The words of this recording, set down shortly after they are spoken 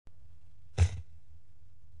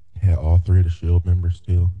three of the Shield members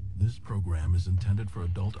still. This program is intended for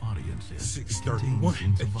adult audiences. 631.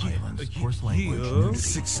 Scenes of violence, coarse language, nudity,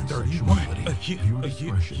 631. Viewer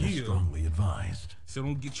discretion is strongly advised. So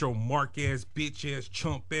don't get your mark ass, bitch ass,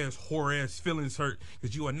 chump ass, whore ass feelings hurt,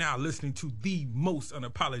 because you are now listening to the most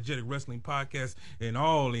unapologetic wrestling podcast in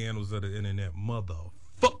all the annals of the internet,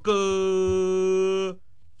 motherfucker.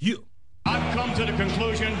 Yeah. I've come to the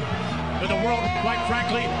conclusion that the world, quite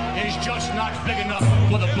frankly, is just not big enough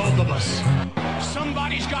for the both of us.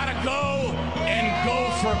 Somebody's got to go and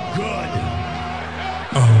go for good.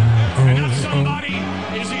 And that somebody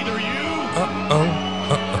is either you or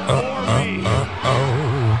me.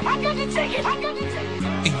 I'm gonna take it.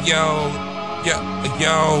 Yo,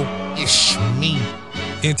 it's me.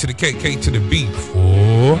 Into the KK to the B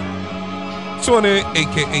 420,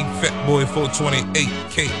 aka Fat Boy 420,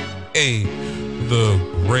 aka the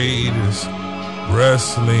greatest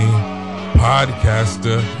wrestling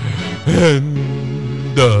podcaster in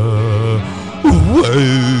the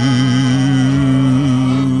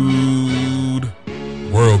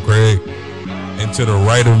world, Craig. And to the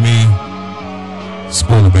right of me,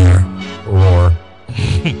 Spoiler Bear, Roar.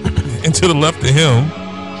 And to the left of him,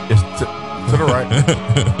 It's to the right.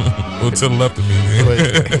 well, to the left of me, man.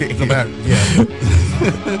 No matter. Yeah.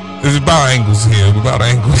 It's about angles here. We're about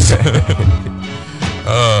angles.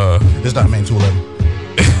 It's not man 211.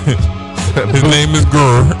 His name is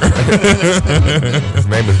Gur. His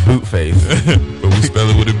name is Bootface. But we spell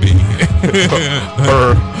it with a B.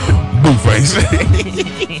 Bootface.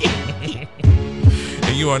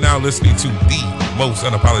 And you are now listening to the most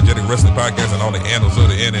unapologetic wrestling podcast and all the annals of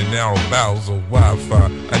the in and out bowels of Wi-Fi.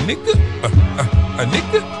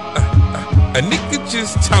 A nigga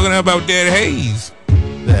just talking about that haze.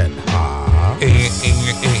 That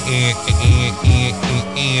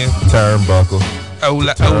turnbuckle.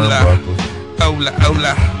 Hola.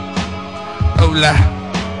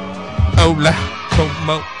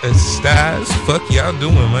 Como estás? Fuck y'all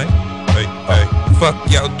doing, man? Hey. Fuck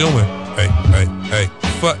y'all doing? Hey.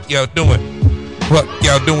 Fuck y'all doing? Fuck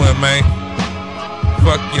y'all doing, man?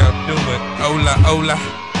 Fuck y'all doing? Hola.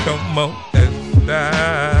 Como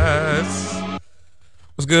estás?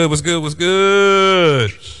 What's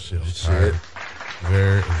good? Shit, I'm tired.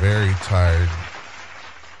 Very, very tired.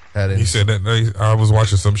 He said that I was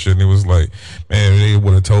watching some shit and it was like, man, they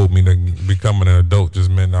would have told me that becoming an adult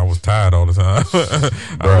just meant I was tired all the time.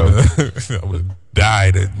 Bro. I would have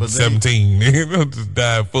died at 17. Just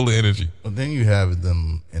died full of energy. But then you have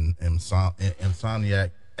them in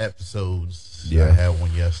Insomniac episodes. Yeah. I had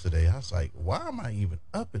one yesterday. I was like, why am I even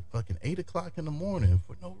up at fucking 8 o'clock in the morning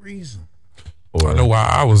for no reason? I know why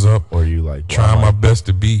I was up. Or you like trying my best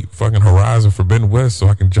to beat fucking Horizon for Ben West so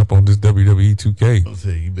I can jump on this WWE 2K. I'll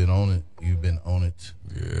tell you, you've been on it.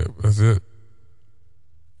 Yeah, that's it.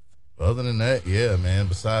 Other than that, yeah, man.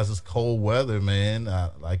 Besides this cold weather, man,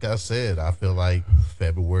 like I said, I feel like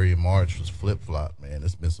February and March was flip-flop, man.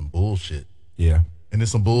 It's been some bullshit. Yeah. And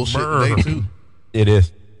it's some bullshit today, too. It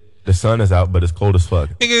is. The sun is out, but it's cold as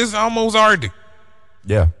fuck. Nigga, it's almost Arctic.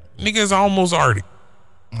 Yeah. Nigga, it's almost Arctic.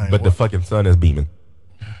 But the fucking sun is beaming.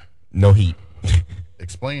 No heat.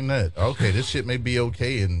 Explain that. Okay, this shit may be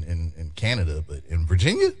okay in Canada, but in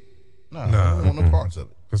Virginia? Nah, I don't want no parts of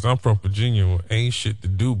it. Cause I'm from Virginia, where ain't shit to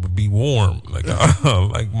do but be warm. Like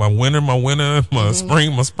like my winter, my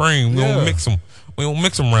spring. We don't mix them. We don't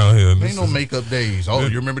mix them around here. Ain't no makeup days. Oh,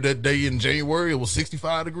 you remember that day in January? It was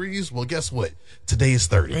 65 degrees. Well, guess what? Today is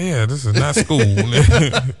 30. Yeah, this is not school. This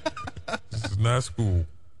is not school.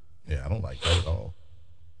 Yeah, I don't like that at all.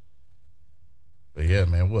 But yeah,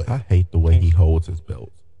 man, what? I hate the way he holds his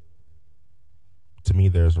belt. To me,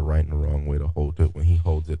 there's a right and a wrong way to hold it. When he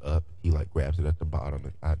holds it up, he like grabs it at the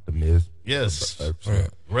bottom, at the Miz. Yes.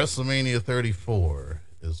 WrestleMania 34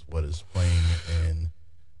 is what is playing, and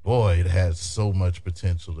boy, it has so much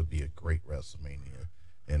potential to be a great WrestleMania.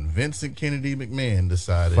 And Vincent Kennedy McMahon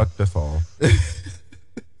decided, fuck this all.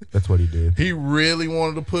 That's what he did. He really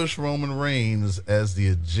wanted to push Roman Reigns as the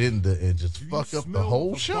agenda and just fuck up the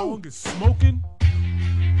whole show. Smoking.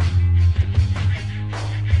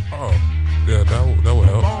 Oh, yeah, that would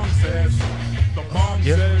help. The bomb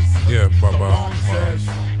says. Yeah, The bomb says.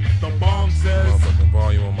 The bomb says. The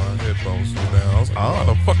volume on my headphones was down. I was like, why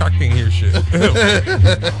the fuck I can't hear shit?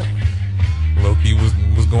 Loki was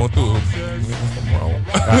going through it.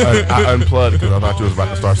 I unplugged because I thought you was about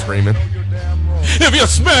to start screaming. If you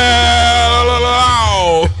smell,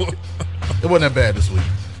 it wasn't that bad this week.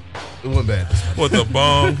 What the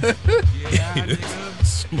bomb?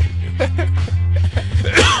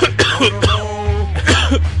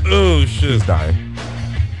 Oh shit! He's dying.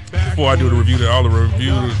 before I do the review that all of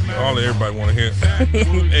everybody want to hear.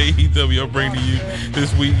 AEW, I'll bring to you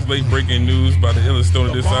this week's late breaking news by the illest stone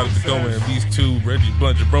of this side of Tacoma, and these two Reggie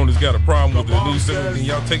Blunt jabronis got a problem with the news segment. And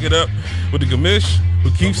y'all take it up with the Gamish,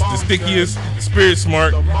 who keeps the stickiest, the spirit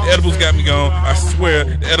smart. The edibles got me gone. I swear,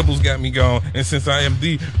 the edibles got me gone. And since I am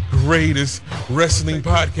the greatest wrestling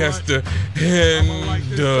podcaster in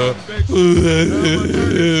the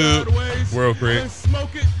world, Craig,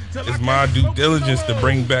 it's my due diligence to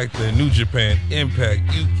bring back the New Japan, Impact,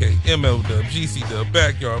 UK, MLW, GCW,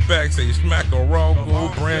 Backyard, Backstage, SmackDown, Raw,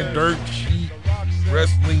 Gold, Brand, Dirt, Sheet,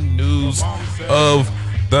 wrestling news of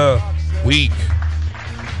the week.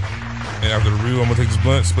 And after the review, I'm gonna take this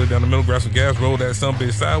blunt, split it down the middle, grab some gas, roll that some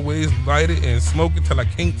bitch sideways, light it, and smoke it till I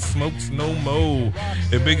can't smoke no more.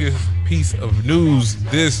 The biggest piece of news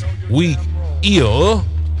this week,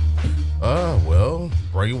 well,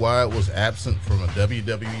 Bray Wyatt was absent from a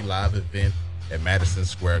WWE live event at Madison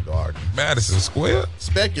Square Garden. Madison Square?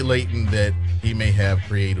 Speculating that he may have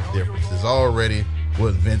creative differences already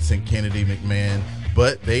with Vincent Kennedy McMahon,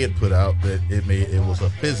 but they had put out that it was a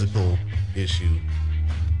physical issue.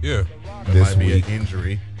 Yeah. It might be an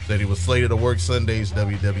injury. Said he was slated to work Sunday's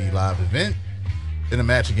WWE live event in a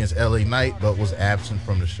match against LA Knight, but was absent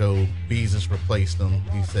from the show. Beezus replaced him.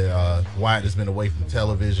 He said Wyatt has been away from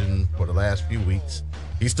television for the last few weeks.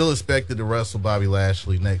 He's still expected to wrestle Bobby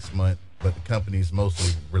Lashley next month, but the company's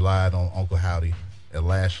mostly relied on Uncle Howdy and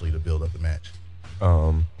Lashley to build up the match.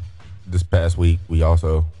 This past week, we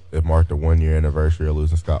also marked the 1-year anniversary of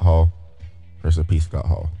losing Scott Hall. Rest in peace, Scott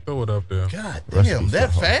Hall. Throw it up there. God damn,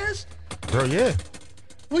 that fast? Bro, yeah.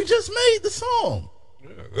 We just made the song.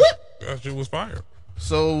 Yeah, that shit was fire.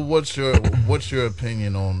 So what's your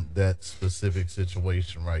opinion on that specific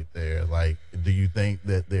situation right there? Like, do you think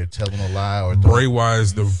that they're telling a lie or Bray Wyatt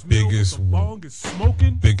is the biggest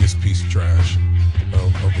piece of trash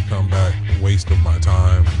of the comeback, waste of my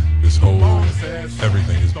time. This whole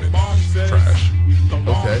everything has been trash.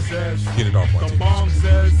 Okay, get it off my team.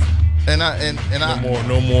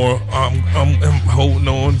 No more. I'm holding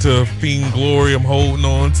on to Fiend Glory. I'm holding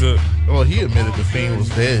on to. Well, he admitted the Fiend was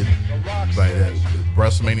dead. Like that,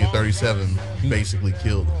 WrestleMania 37 basically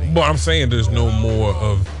killed the Fiend. But I'm saying there's no more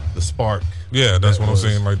of the spark. Yeah, that's what I'm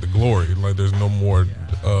saying. Like the glory. Like there's no more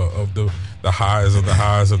of the highs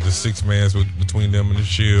of the six mans between them and the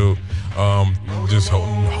Shield. Just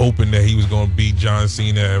hoping that he was going to beat John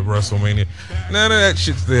Cena at WrestleMania. None of that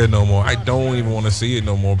shit's there no more. I don't even want to see it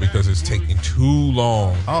no more because it's taking too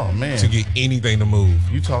long. Oh man, to get anything to move.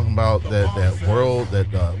 You talking about that world that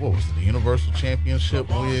what was it, the Universal Championship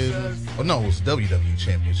win? Oh no, it was the WWE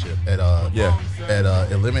Championship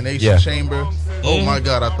at Elimination Chamber. Oh my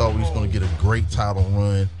God, I thought we was going to get a great title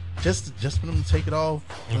run. Just for them to take it off,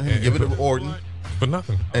 give it to Orton. For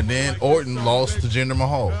nothing. And then Orton lost to Jinder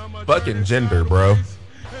Mahal. Fucking Jinder, bro.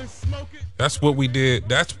 That's what we did.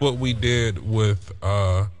 That's what we did with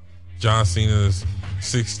John Cena's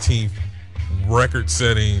 16th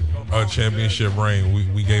record-setting championship reign.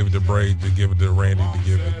 We gave it to Bray, to give it to Randy, to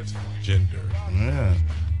give it to Jinder. Yeah.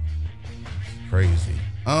 Crazy.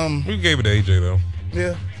 We gave it to AJ though.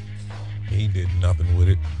 Yeah. He did nothing with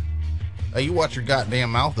it. Hey, you watch your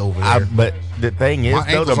goddamn mouth over there. But the thing is, my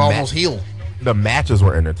ankle's almost healed. The matches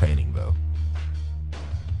were entertaining though.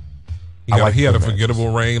 He had a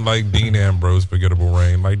forgettable reign like Dean Ambrose forgettable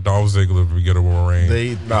reign, like Dolph Ziggler forgettable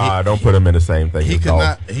reign. Don't put him in the same thing. He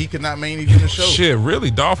could not main event the show. Shit, really,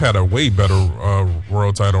 Dolph had a way better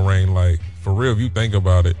world title reign. Like for real, if you think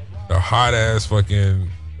about it, the hot ass fucking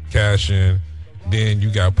cash in. Then you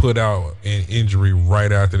got put out in injury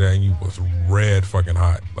right after that, and you was red fucking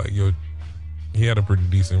hot. Like he had a pretty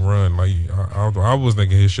decent run. Like I was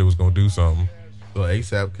thinking his shit was gonna do something. So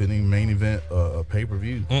ASAP couldn't even main event a pay per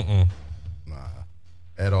view. Nah,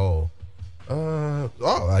 at all.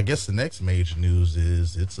 I guess the next major news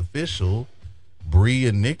is it's official. Bree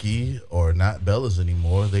and Nikki are not Bellas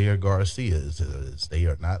anymore. They are Garcias. They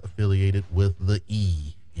are not affiliated with the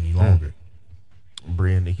E any longer.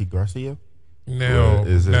 Bree and Nikki Garcia.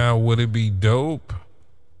 Now, would it be dope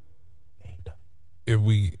if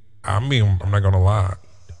I'm not gonna lie,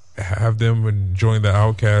 have them join the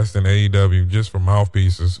Outcast and AEW just for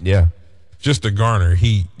mouthpieces? Yeah, just to garner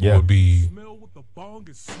heat would be.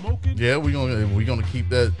 Yeah, we're gonna keep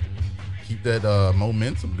that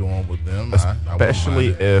momentum going with them, especially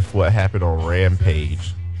if what happened on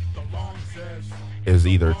Rampage is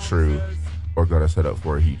either true or gonna set up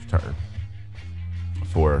for a huge turn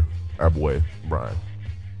for our boy Brian.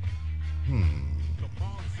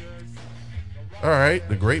 All right,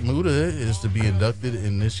 the Great Muta is to be inducted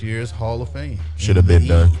in this year's Hall of Fame. Should have been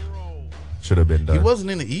done. He wasn't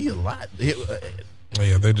in the E a lot.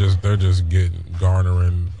 Yeah, they're just getting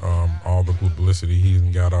garnering all the publicity he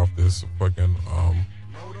got off this fucking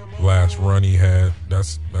last run he had.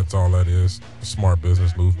 That's all that is. A smart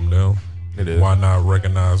business move from them. It is. Why not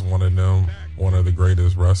recognize one of them, one of the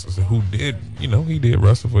greatest wrestlers who did, he did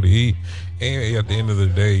wrestle for the E. And at the end of the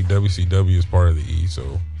day, WCW is part of the E,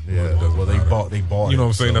 so Yeah, well, they bought. You know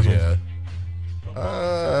what I'm saying? So,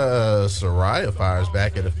 That's Soraya fires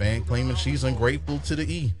back at a fan claiming she's ungrateful to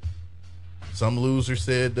the E. Some loser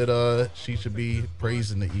said that she should be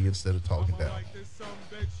praising the E instead of talking down.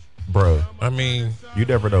 Bro, I mean, you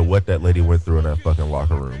never know what that lady went through in that fucking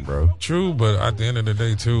locker room, bro. true, but at the end of the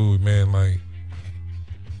day, too, man, like,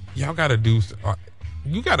 y'all gotta do.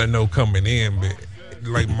 You gotta know coming in, but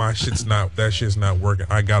like that shit's not working.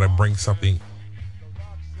 I gotta bring something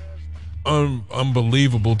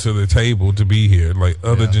unbelievable to the table to be here, like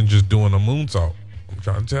other than just doing a moonsault. I'm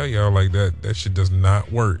trying to tell y'all, like that shit does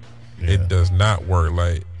not work. Yeah. It does not work.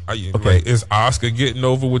 Like, like, is Oscar getting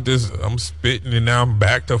over with this? I'm spitting and now I'm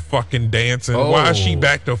back to fucking dancing. Why is she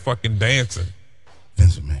back to fucking dancing?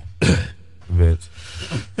 Vince man. Vince.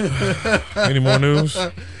 Any more news?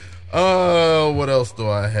 What else do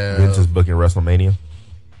I have? Vince is booking WrestleMania.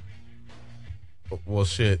 Well,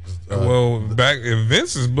 shit. Back if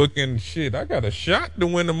Vince is booking shit, I got a shot to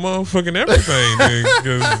win the motherfucking everything.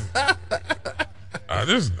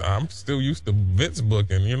 Because I'm still used to Vince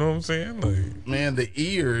booking. You know what I'm saying? Like, man, the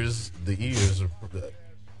ears are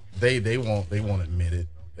they won't admit it.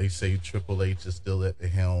 They say Triple H is still at the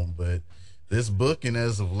helm, but this booking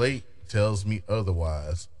as of late tells me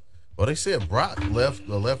otherwise. Well, they said Brock left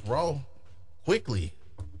Raw quickly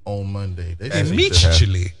on Monday. They said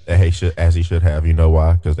immediately. As he should have. You know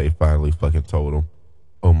why? Because they finally fucking told him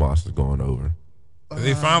Omos is going over.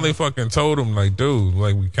 They finally fucking told him, like, dude,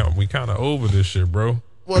 like, we kind of over this shit, bro.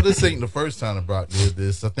 Well, this ain't the first time that Brock did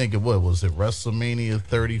this. I think it was WrestleMania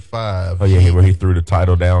 35. Oh yeah, where he threw the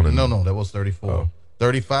title down. And, no, that was 34. Oh.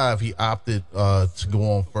 35, he opted to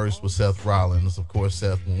go on first with Seth Rollins. Of course,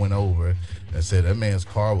 Seth went over and said that man's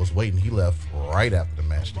car was waiting. He left right after the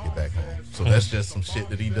match to get back home. So that's just some shit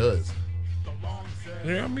that he does.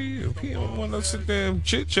 Yeah, I mean, if he don't want to sit there and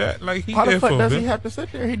chit chat like he how the there fuck for does them. he have to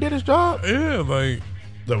sit there? He did his job. Yeah, like,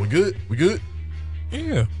 So we good?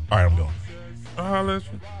 yeah. All right, I'm going. I'll holler at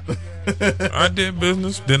you. I did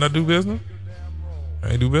business. Didn't I do business? I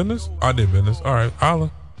ain't do business? I did business. All right,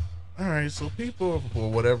 holla. All right, so people, for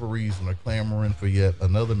whatever reason, are clamoring for yet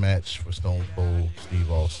another match for Stone Cold Steve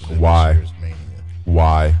Austin. Why? This year's Mania.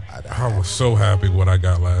 Why? I was so happy what I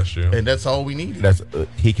got last year. And that's all we needed. That's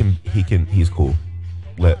he's cool.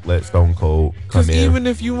 Let Stone Cold come Because in. even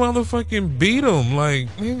if you motherfucking beat him, like,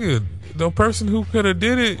 nigga, the person who could have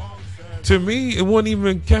did it, to me, it wasn't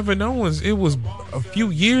even Kevin Owens. It was a few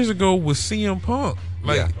years ago with CM Punk.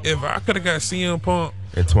 Like, if I could have got CM Punk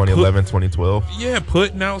in 2011, 2012. Yeah,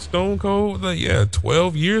 putting out Stone Cold, like,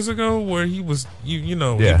 12 years ago, where he was,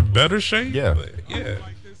 in better shape. Yeah.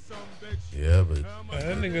 Yeah, but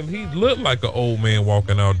that nigga, he looked like an old man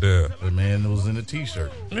walking out there. the man was in a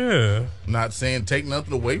t-shirt. Yeah. Not saying take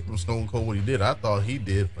nothing away from Stone Cold what he did. I thought he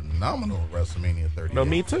did phenomenal at WrestleMania 38. No,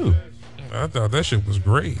 me too. I thought that shit was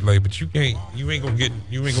great. Like, but you ain't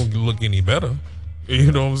gonna look any better.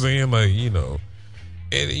 You know what I'm saying? Like,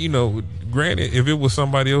 and granted, if it was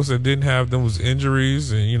somebody else that didn't have those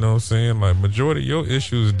injuries, and what I'm saying, like, majority of your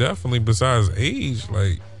issues definitely besides age,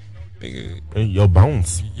 like, nigga, Your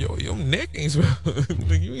bones. your neck ain't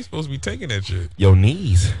like, you ain't supposed to be taking that shit. Your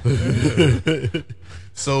knees.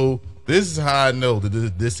 So this is how I know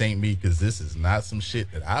that this ain't me, because this is not some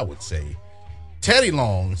shit that I would say. Teddy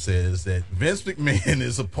Long says that Vince McMahon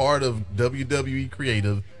is a part of WWE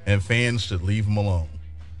creative and fans should leave him alone.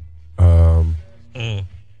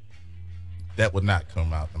 That would not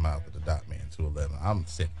come out the mouth of the Dot Man 211. I'm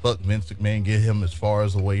saying fuck Vince McMahon, get him as far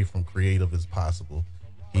as away from creative as possible.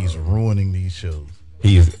 He's ruining these shows.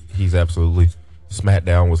 He's absolutely.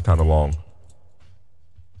 SmackDown was kind of long.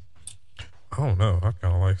 I don't know. I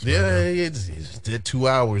kind of like SmackDown. Yeah, it's 2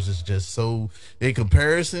 hours. It's just so, in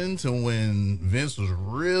comparison to when Vince was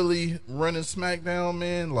really running SmackDown,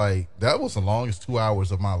 man, like, that was the longest 2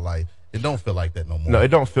 hours of my life. It don't feel like that no more. No, it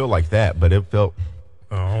don't feel like that, but it felt.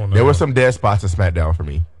 I don't know. There were some dead spots in SmackDown for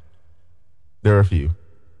me. There were a few.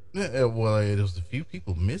 Yeah, well, there was a few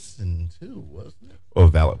people missing too, wasn't it? Oh,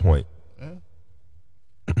 valid point.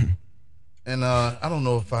 Yeah. And I don't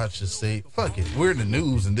know if I should say, fuck it. We're in the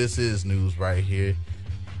news, and this is news right here.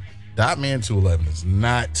 Dot Man 211 is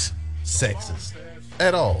not sexist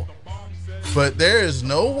at all. But there is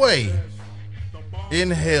no way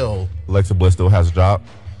in hell. Alexa Bliss still has a job.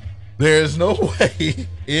 There is no way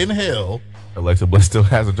in hell. Alexa Bliss still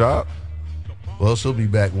has a job. Well, she'll be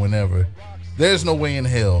back whenever. There's no way in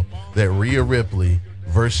hell that Rhea Ripley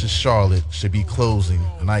versus Charlotte should be closing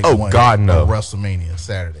night one of WrestleMania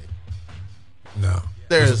Saturday. No.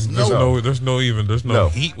 There's no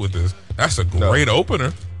heat with this. That's a great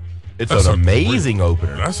opener. That's an amazing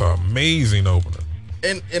opener. That's an amazing opener.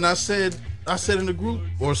 And I said in the group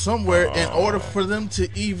or somewhere, in order for them to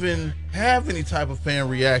even have any type of fan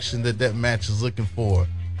reaction that match is looking for,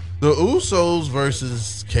 the Usos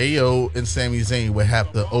versus KO and Sami Zayn would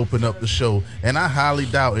have to open up the show, and I highly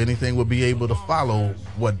doubt anything would be able to follow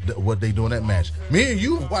what they do in that match. Me and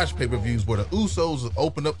you have watched pay-per-views where the Usos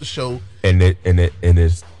open up the show, and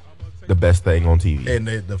it's the best thing on TV, and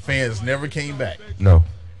the fans never came back. No,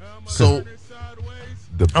 so.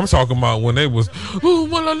 I'm talking about when they was. I'm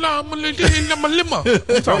talking about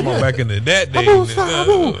back in the that day.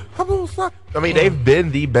 I mean, they've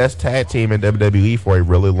been the best tag team in WWE for a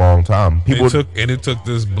really long time. It took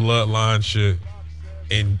this bloodline shit,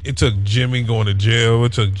 and it took Jimmy going to jail.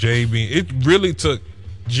 It took Jay being. It really took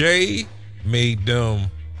Jay made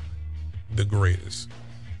them the greatest.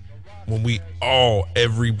 When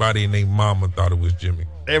everybody and their mama thought it was Jimmy.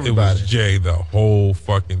 Everybody. It was Jay the whole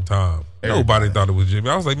fucking time. Nobody thought it was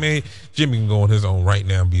Jimmy. I was like, man, Jimmy can go on his own right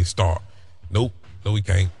now and be a star. Nope. No, he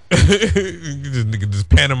can't. This nigga just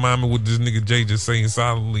pantomiming with this nigga Jay just saying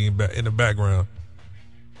silently in the background.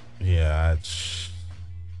 Yeah.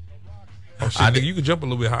 Nigga, you can jump a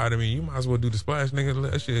little bit higher than me. You might as well do the splash,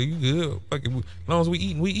 nigga. That shit, you good. Fucking, as long as we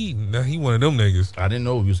eating. Now he one of them niggas. I didn't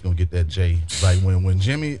know we was gonna get that Jay. Like when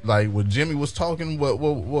Jimmy was talking, what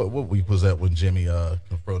we was at when Jimmy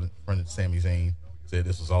confronted Sami Zayn. Said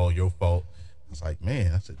this was all your fault. It's like,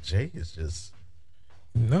 man, I said Jay is just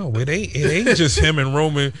no. It ain't just him and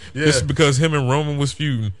Roman. Yeah. Just because him and Roman was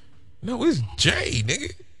feuding. No, it's Jay,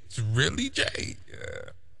 nigga. It's really Jay.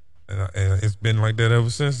 Yeah, and it's been like that ever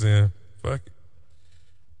since then. Fuck it,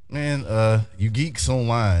 man. You geeks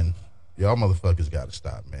online, y'all motherfuckers got to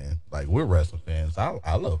stop, man. Like, we're wrestling fans.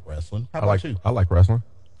 I love wrestling. How about you? I like wrestling.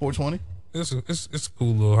 420. It's a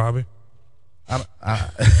cool little hobby. I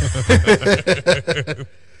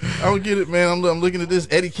don't get it, man. I'm looking at this.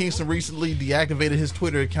 Eddie Kingston recently deactivated his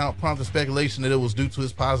Twitter account, prompting speculation that it was due to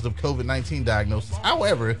his positive COVID-19 diagnosis.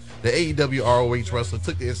 However, the AEW ROH wrestler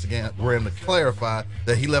took to Instagram to clarify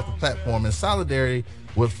that he left the platform in solidarity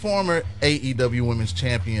with former AEW Women's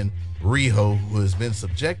Champion Riho, who has been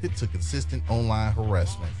subjected to consistent online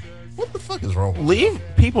harassment. What the fuck is wrong? Leave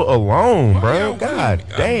people alone, bro. God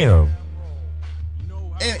damn.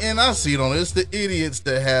 And I see it on it. It's the idiots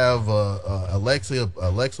that have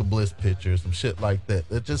Alexa Bliss pictures, some shit like that.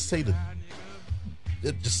 That just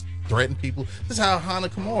just threaten people. This is how Hana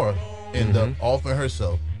Kimura ended up offering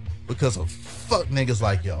herself because of fuck niggas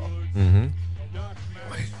like y'all. Mm-hmm.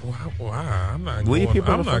 Like, why? I'm not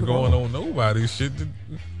going on nobody's shit.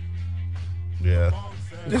 Yeah.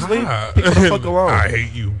 Just leave people the fuck alone. I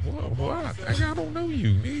hate you. Why? I don't know you.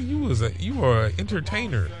 You are an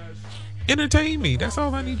entertainer. Entertain me. That's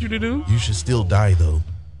all I need you to do. You should still die, though.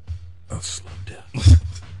 A slow death.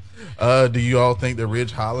 Do you all think that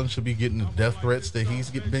Ridge Holland should be getting the death threats that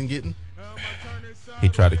he's been getting? He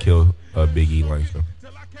tried to kill Big E Langston.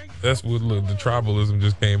 That's what the tribalism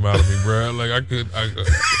just came out of me, bro. Like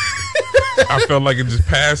I felt like it just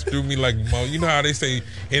passed through me. Like, you know how they say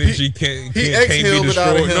energy can't be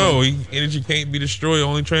destroyed. No, energy can't be destroyed,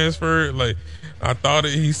 only transferred. Like, I thought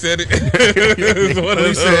he said it. What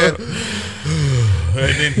he said.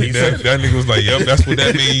 And then that nigga was like, "Yep, that's what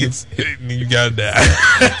that means. You gotta die.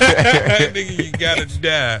 Nigga, you gotta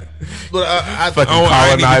die." But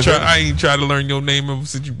I ain't try to learn your name ever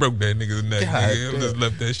since you broke that nigga's neck. Nigga. I just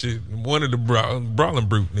left that shit. One of the brawling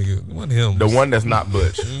brute, nigga. One of him. The one that's not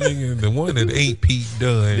Butch. Nigga, the one that ain't Pete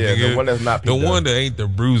Dunne. Yeah, nigga. the one that's not Pete The one Dunne. that ain't the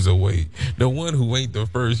bruiserweight. The one who ain't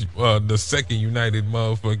the second United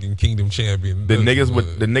motherfucking Kingdom champion. The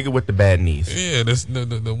nigga with the bad knees. Yeah, that's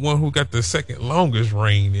the one who got the second longest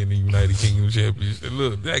reign in the United Kingdom Championship.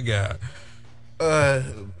 Look, that guy.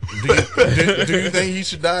 Do you think he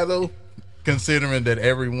should die though? Considering that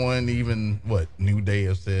everyone, even New Day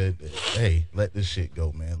have said, "Hey, let this shit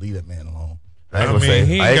go, man. Leave that man alone." I ain't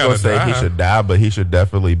gonna say he should die, but he should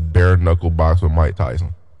definitely bare knuckle box with Mike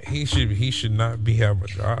Tyson. He should not have a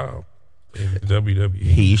job in WWE.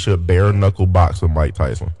 He should bare knuckle box with Mike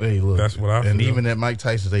Tyson. Hey, look, that's what I feel. And even at Mike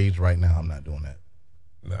Tyson's age right now, I'm not doing that.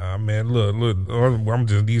 Nah, man, look,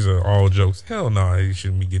 these are all jokes. Hell no, he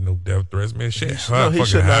shouldn't be getting no death threats, man. Shit, he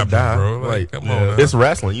should not die, bro. Like, come on, it's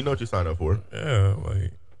wrestling. You know what you signed up for. Yeah,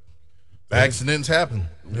 like accidents happen.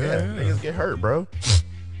 Yeah, niggas get hurt, bro.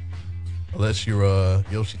 Unless you're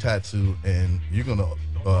Yoshitatsu and you're gonna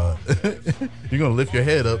you're gonna lift your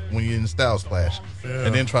head up when you're in Styles Clash,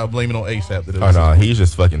 and then try to blame it on ASAP. Oh no, he's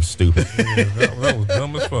just fucking stupid. Yeah, that was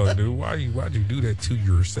dumb as fuck, dude. Why'd you do that to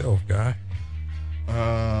yourself, guy?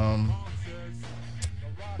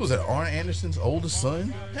 What was that? Arn Anderson's oldest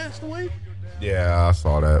son passed away. Yeah, I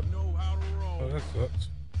saw that. Oh, that sucks.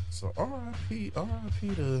 So R.I.P.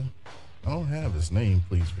 to. I don't have his name.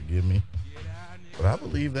 Please forgive me. But I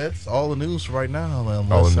believe that's all the news for right now.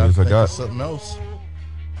 Unless All the news I think got. of something else.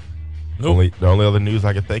 Nope. The only other news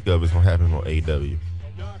I can think of is gonna happen on AEW.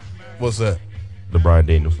 What's that? The Bryan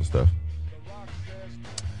Danielson stuff.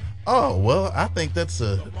 Oh well, I think that's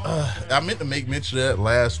I meant to make mention of that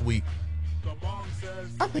last week.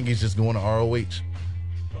 I think he's just going to ROH.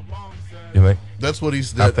 You think? That's what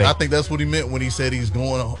he's. I I think- think that's what he meant when he said he's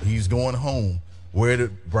going home. Where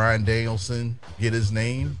did Bryan Danielson get his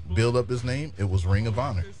name? Build up his name? It was Ring of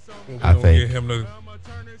Honor. I Don't think- get him to.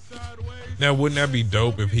 Now, wouldn't that be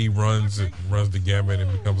dope if he runs the gamut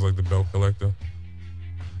and becomes like the belt collector?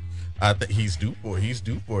 I think he's due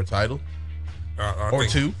for a title. I Or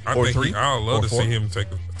think, two, I or think three, I'd love or to four. see him take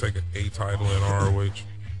a title in ROH.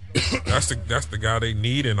 That's the guy they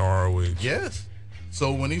need in ROH. Yes.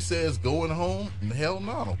 So when he says going home, hell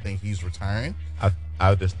no, I don't think he's retiring.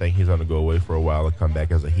 I just think he's gonna go away for a while and come back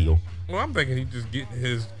as a heel. Well, I'm thinking he just getting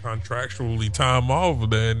his contractually time off of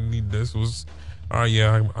that, and this was,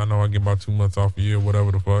 yeah, I know I get about 2 months off a year,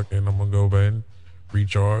 whatever the fuck, and I'm gonna go back and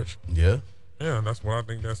recharge. Yeah. Yeah, that's what I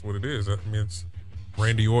think. That's what it is. I mean, it's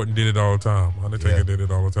Randy Orton did it all the time. Undertaker Yeah. did it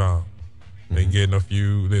all the time. They getting a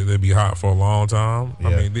few. They be hot for a long time. I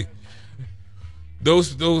Yeah. mean,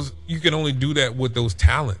 those you can only do that with those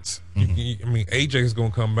talents. I mean, AJ's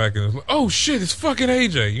gonna come back and it's like, oh shit, it's fucking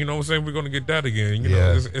AJ. You know what I'm saying? We're gonna get that again. You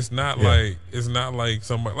know, Yeah. it's not like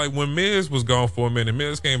somebody like when Miz was gone for a minute.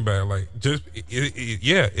 Miz came back like just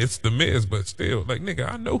it's the Miz, but still like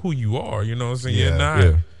nigga, I know who you are. You know what I'm saying?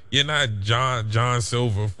 Yeah. You're not John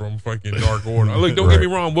Silver from fucking Dark Order. Like, don't get me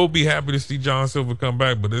wrong, we'll be happy to see John Silver come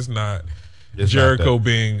back, but it's not Jericho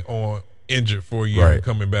being injured for a year and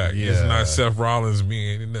coming back. Yeah. It's not Seth Rollins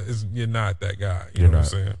being. You're not that guy. You You're know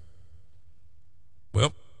not. what I'm saying?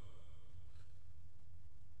 Well,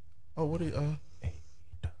 Oh, what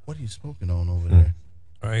are you smoking on over there?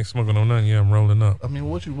 I ain't smoking on nothing. Yeah, I'm rolling up. I mean,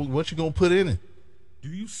 what you gonna put in it? Do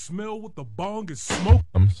you smell what the bong is smoking?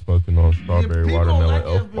 I'm smoking on strawberry watermelon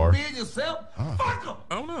elf bar. I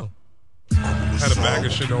don't know. Had a bag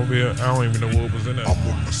of shit over here. I don't even know what was in there.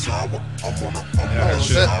 Was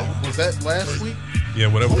that last week? Yeah,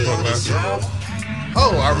 whatever the fuck last week.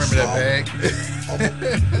 Oh, I remember that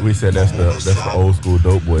bag. We said that's the old school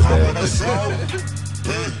dope boy bag.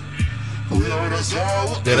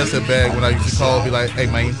 Yeah, that's a bag when I used to call and be like, hey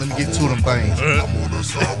man, let me get two of them things.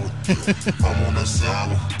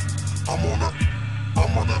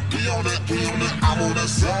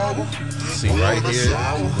 See right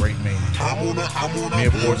here, great man. Me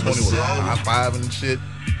and 420 was high fiving and shit.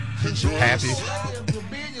 Happy.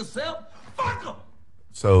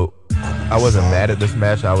 So I wasn't mad at this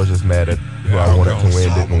match. I was just mad at who I wanted to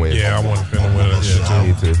win didn't win. Yeah, I wanted to win that shit too.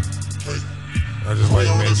 Me too. I just like,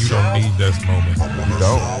 man, you don't need this moment. You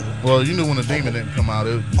don't. Well, you knew when the demon didn't come out,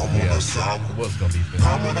 it was gonna be fair.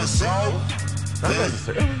 Not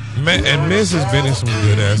necessarily. Man, and Miz has been in some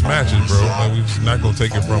good ass matches, bro. Like, we're just not gonna take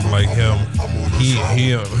it from like him.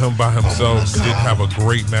 Him by himself did have a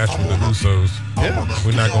great match with the Usos. Yeah.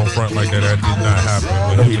 We're not gonna front like that. That did not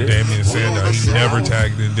happen. When he was Damian Sandow, he never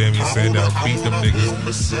tagged in Damian Sandow, beat them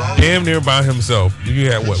niggas damn near by himself.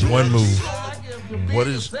 You had what, one move? What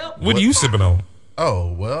What are you sipping on?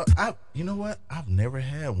 Oh, well, you know what? I've never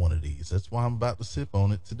had one of these. That's why I'm about to sip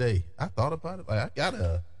on it today. I thought about it. Like,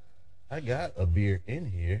 I got a beer in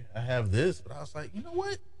here. I have this, but I was like, you know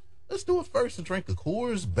what? Let's do it first and drink a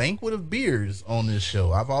Coors banquet of beers on this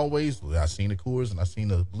show. I seen the Coors and I seen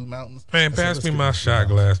the Blue Mountains. Man, I said, pass let's me get my the Blue shot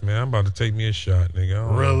Mountains. glass, man. I'm about to take me a shot, nigga. I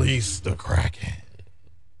don't know. Release the Kraken.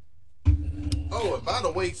 Oh, and by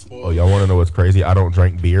the way, spoiler. Oh, y'all want to know what's crazy? I don't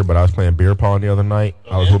drink beer, but I was playing beer pong the other night.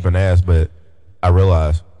 I was whooping ass, but I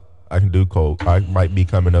realized I can do coke. I might be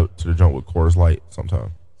coming up to the joint with Coors Light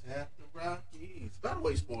sometime. Tap the Rockies. By the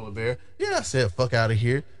way, spoiler bear. Yeah, I said fuck out of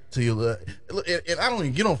here to you. And I don't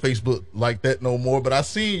even get on Facebook like that no more. But I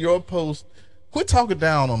seen your post. Quit talking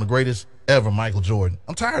down on the greatest ever, Michael Jordan.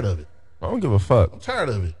 I'm tired of it. I don't give a fuck. I'm tired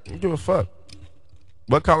of it. I don't give a fuck.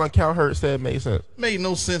 What Colin Cowherd said made sense. Made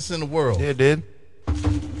no sense in the world. Yeah, it did.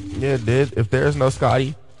 Yeah, it did. If there's no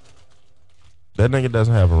Scotty, that nigga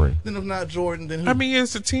doesn't have a ring. Then if not Jordan, then who? I mean,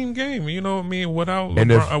 it's a team game. You know what I mean? Without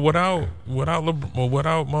And LeBron,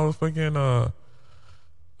 without motherfucking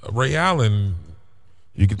Ray Allen,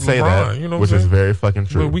 You could say LeBron, that, you know what which I'm is saying? very fucking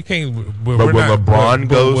true. But we can't. But when LeBron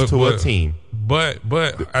goes to a team, but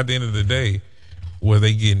at the end of the day, were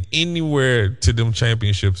they getting anywhere to them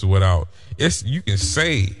championships without? You can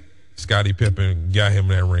say Scottie Pippen got him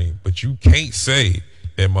that ring, but you can't say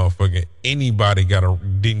that motherfucker anybody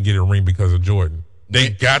didn't get a ring because of Jordan. They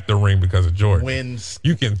got the ring because of Jordan.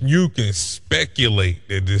 You can speculate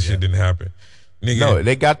that this shit didn't happen. Nigga, no,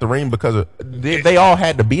 they got the ring because of they all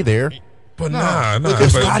had to be there. But nah.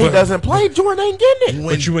 If Scottie doesn't play, Jordan ain't getting it.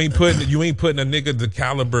 But you ain't putting a nigga the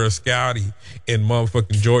caliber of Scottie in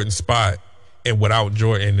motherfucking Jordan's spot, and without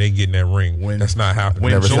Jordan, they getting that ring. That's not happening.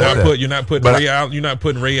 You're not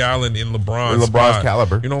putting Ray Allen in LeBron's spot.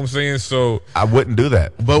 caliber. You know what I'm saying? So I wouldn't do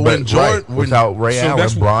that. But when Jordan without Ray Allen,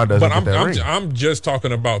 Bron doesn't get that ring. I'm just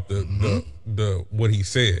talking about the what he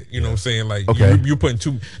said. You know what I'm saying? Like you're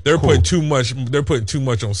putting putting too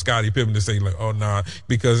much on Scottie Pippen to say like, oh nah,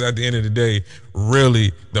 because at the end of the day,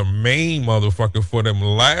 really the main motherfucker for them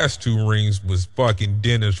last two rings was fucking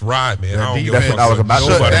Dennis Rodman. I don't give a fuck I was about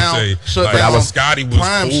to say. Scottie was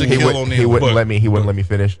cool. He wouldn't let me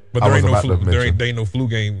finish. But there ain't no flu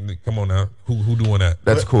game. Come on now, who doing that?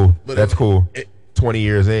 That's cool. That's cool. 20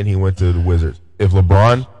 years in, he went to the Wizards. If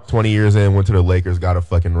LeBron 20 years in went to the Lakers, got a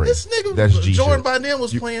fucking ring. This nigga, that's G Jordan shit. by then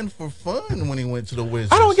was playing for fun when he went to the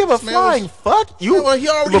Wizards. I don't give a flying fuck. He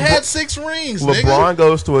already had 6 rings. LeBron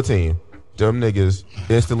goes to a team, them niggas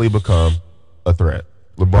instantly become a threat.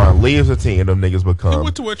 LeBron leaves a team, them niggas become. He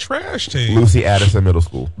went to a trash team. Lucy Addison Middle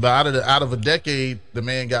School. But out of a decade, the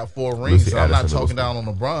man got 4 rings. So I'm not talking down on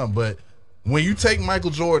LeBron, but when you take Michael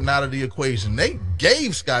Jordan out of the equation, they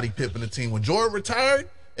gave Scottie Pippen a team. When Jordan retired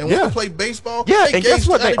and went to play baseball, and guess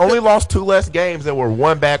what? They only lost 2 less games and were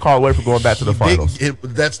 1 bad call away from going back to the finals.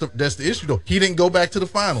 That's the issue, though. He didn't go back to the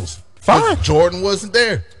finals. Fine. Jordan wasn't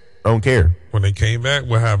there. Don't care. When they came back,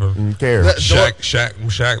 what happened? Don't care.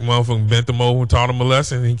 Shaq motherfucking bent them over and taught him a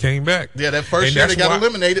lesson, and he came back. Yeah, that first year they got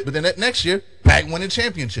eliminated, but then that next year, Pac winning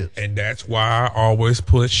championships. And that's why I always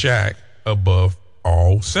put Shaq above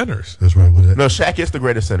all centers. That's right with it. No, Shaq is the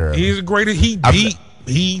greatest center ever. He's the greatest. He beat.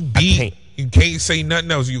 You can't say nothing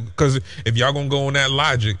else. Because if y'all gonna go on that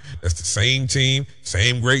logic, that's the same team,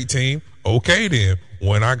 same great team. Okay, then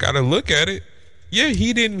when I gotta look at it, yeah,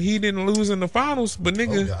 he didn't lose in the finals, but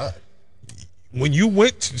nigga, when you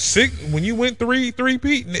went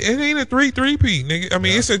 3-3-peat, it ain't a 3-3-peat, nigga. I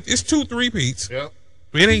mean, it's 2 3-peats. Yeah,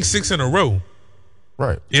 it ain't 6 in a row.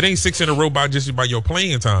 Right. It ain't 6 in a row by your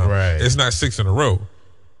playing time. Right. It's not 6 in a row.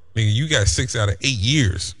 Nigga, you got 6 out of 8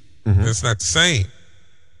 years. Mm-hmm. It's not the same.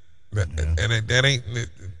 That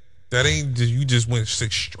ain't you just went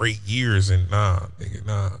 6 straight years and nah.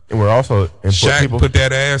 And we're also Shaq put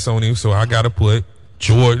that ass on him, so I gotta put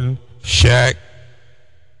Jordan, Shaq,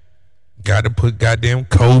 gotta put goddamn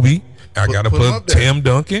Kobe. I gotta put Tim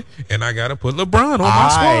Duncan, and I gotta put LeBron on my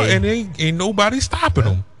squad, and ain't nobody stopping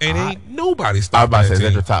them. And ain't nobody stopping. I was about to say, is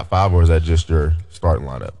that your top 5 or is that just your starting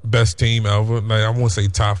lineup? Best team ever. Like, I won't say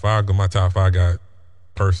top 5 because my top 5 got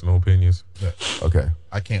personal opinions. Yeah. Okay,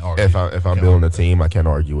 I can't argue. If I'm building a team, I can't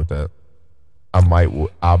argue with that. I might,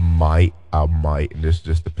 and this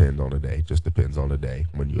just depends on the day. Just depends on the day.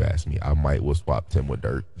 When you ask me, I might will swap Tim with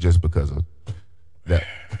Dirk just because of that.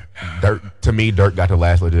 To me, Dirk got the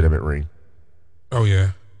last legitimate ring. Oh yeah.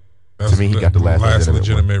 To me, he got the last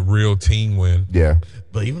legitimate real team win. Yeah.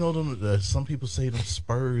 But even though some people say them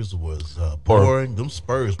Spurs was boring, them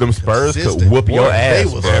Spurs could whoop your ass.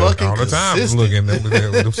 They was fucking all the time. consistent.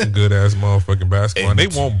 Them some good ass motherfucking basketball. And they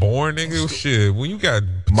weren't boring, nigga. Shit, when you got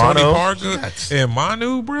Tony Parker and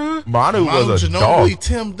Manu, bro. Manu was a dog.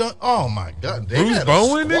 Tim Duncan. Oh my god, Bruce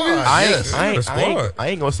Bowen, nigga. I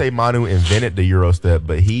ain't gonna say Manu invented the Euro step,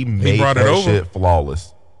 but he made that shit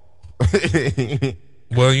flawless.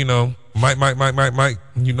 Well, you know, Mike,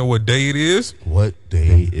 you know what day it is? What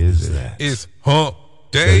day is that? It's hump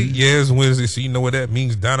day. Yeah, it's Wednesday, so you know what that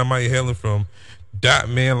means. Dynamite Helen from Dot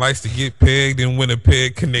Man likes to get pegged in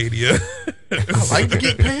Winnipeg, Canada. I like to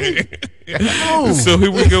get pegged? No. So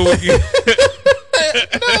here we go again.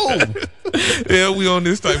 No. Yeah, we on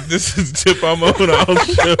this type. This is tip I'm on our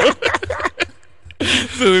show.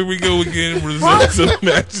 So here we go again. Results of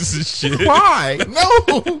matches and shit. Why? No.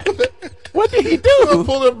 What did he do? I'm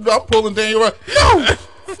pulling Daniel right.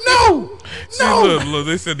 No. See, look,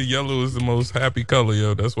 they said the yellow is the most happy color,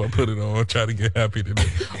 yo. That's why I put it on. Try to get happy today.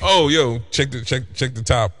 Oh, yo, check the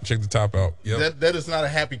top. Check the top out. Yep. That is not a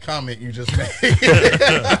happy comment you just made. He's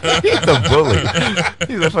a bully.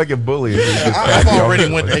 He's a fucking bully. I've already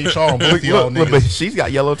went to HR on both of y'all niggas. But she's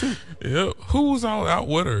got yellow too. Yeah. Who's all out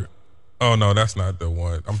with her? Oh no, that's not the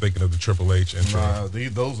one. I'm thinking of the Triple H intro. Nah,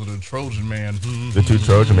 those are the Trojan Man. The two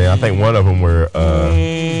Trojan Man. I think one of them were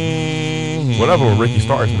Ricky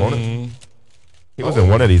Starks, wasn't it? He was in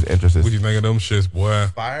one of these entrances. What you think of them shits, boy?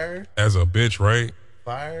 Fire As a bitch, right?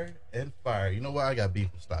 Fire and fire. You know why I got beef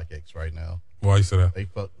with StockX right now? Why you say that? They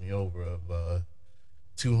fucked me over of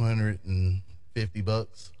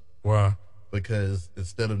 $250. Why? Because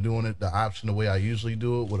instead of doing it the option the way I usually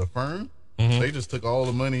do it with a firm, they just took all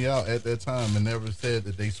the money out at that time and never said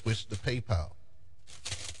that they switched to PayPal.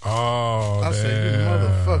 Oh, I said, you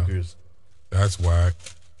motherfuckers. That's whack.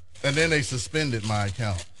 And then they suspended my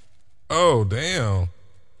account. Oh, damn.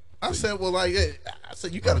 I said, well, like, I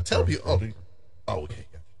said, you got to tell people. Oh, okay.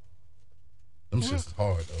 Them shit's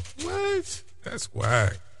hard, though. What? That's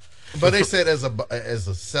whack. But they said as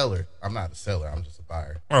a seller, I'm not a seller, I'm just a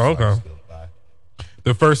buyer. Oh, okay. So I just go to buy.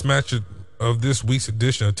 The first match of this week's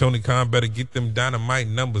edition of Tony Khan better get them Dynamite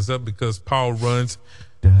numbers up because Paul runs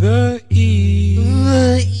the E.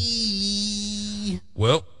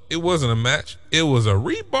 Well, it wasn't a match. It was a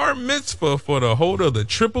rebar mitzvah for the holder of the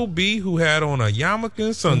Triple B who had on a yarmulke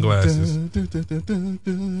and sunglasses.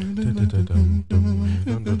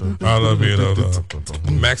 I love it.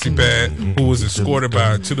 Maxi Pad, who was escorted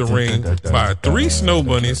to the ring by 3 snow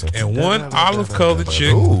bunnies and 1 olive-colored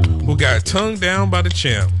chick who got tongued down by the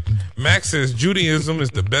champ. Max says Judaism is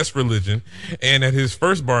the best religion, and at his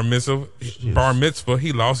first bar mitzvah,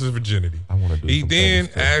 he lost his virginity. He then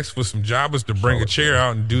asked for some jobbers to bring a chair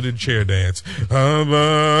out and do the chair dance.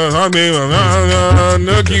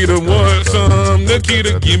 Nikita want some.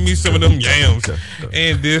 Nikita, give me some of them yams.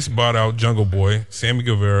 And this brought out Jungle Boy, Sammy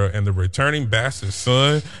Guevara, and the returning bastard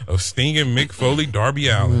son of Sting and Mick Foley, Darby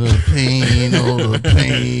Allin. The pain, the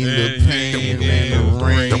pain and the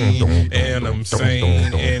rain. And I'm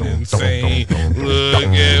sane and insane. Look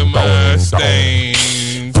at my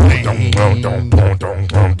stains.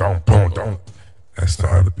 That's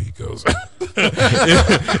not how the beat goes.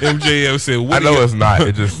 MJF said, I know it's not.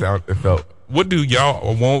 It just it felt. What do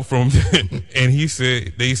y'all want from? And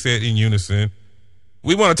they said in unison,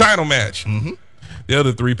 we want a title match. Mm-hmm. The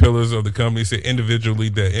other 3 pillars of the company said individually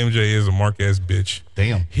that MJ is a mark-ass bitch.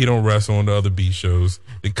 Damn. He don't wrestle on the other B shows.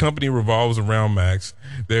 The company revolves around Max.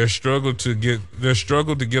 Their struggle to get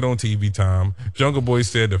on TV time. Jungle Boy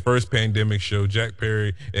said the first pandemic show, Jack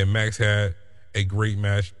Perry and Max had a great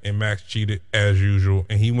match, and Max cheated as usual,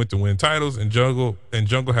 and he went to win titles, and Jungle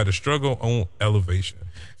had a struggle on elevation.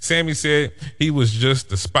 Sammy said he was just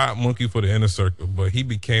the spot monkey for the inner circle, but he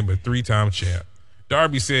became a 3-time champ.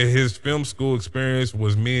 Darby said his film school experience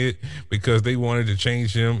was mid because they wanted to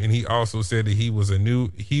change him, and he also said that he was in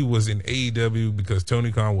AEW because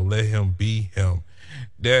Tony Khan would let him be him.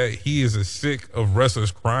 That he is sick of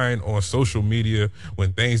wrestlers crying on social media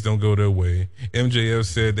when things don't go their way. MJF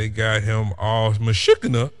said they got him all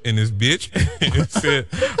mashukana in this bitch. And said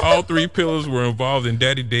all 3 pillars were involved in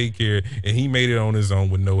daddy daycare and he made it on his own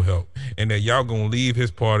with no help. And that y'all gonna leave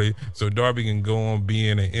his party so Darby can go on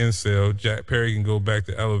being an incel, Jack Perry can go back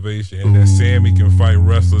to elevation, and that Sammy can fight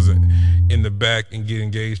wrestlers in the back and get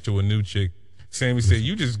engaged to a new chick. Sammy said,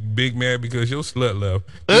 you just big mad because your slut left.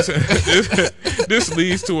 This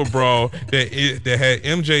leads to a brawl that had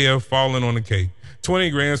MJF falling on the cake.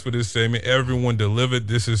 20 grams for this segment. Everyone delivered.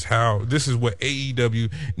 This is what AEW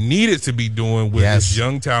needed to be doing with this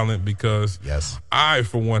young talent because I,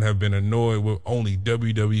 for one, have been annoyed with only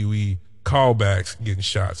WWE callbacks getting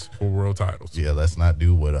shots for world titles. Yeah, let's not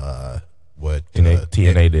do what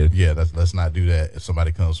TNA did. Yeah, let's not do that. If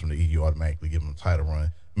somebody comes from the E, you automatically give them a title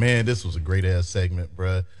run. Man, this was a great ass segment,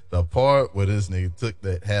 bruh. The part where this nigga took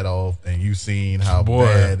that hat off and you seen how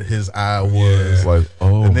bad his eye was. Like,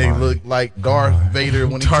 oh, and they looked like Darth Vader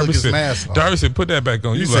when he took his mask off. Darby said, put that back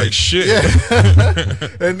on. You like, shit. Yeah.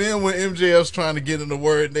 And then when MJF's trying to get in the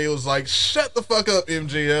word, they was like, shut the fuck up,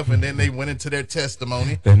 MJF. And then they went into their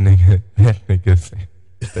testimony. That nigga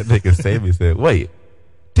Sammy said, wait,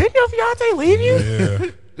 didn't your fiance leave you?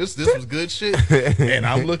 Yeah. This was good shit, and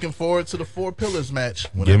I'm looking forward to the 4 pillars match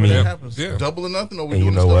whenever that happens. Yeah. Double or nothing, or we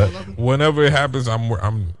doing this double or nothing? Whenever it happens,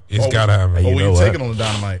 it's gotta happen. Oh, you taking on the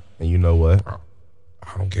Dynamite? And you know what? I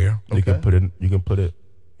don't care. You can put it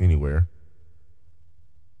anywhere.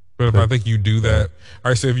 But if I think you do that, all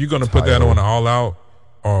right. So if you're gonna put that on All Out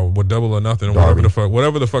or with Double or Nothing, or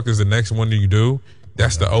whatever the fuck is the next one that you do,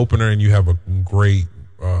 that's the opener, and you have a great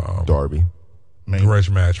Darby grudge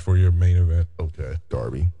match for your main event. Okay,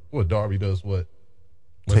 Darby. What Darby does? What's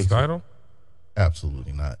the title?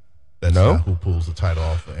 Absolutely not. That's not who pulls the title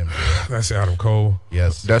off for MJF. That's Adam Cole.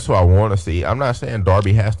 Yes, that's what I want to see. I'm not saying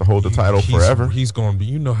Darby has to hold the title forever. He's going to be.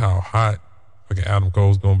 You know how hot fucking Adam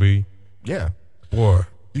Cole's going to be. Yeah, boy.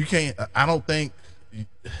 You can't. I don't think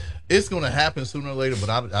it's going to happen sooner or later, but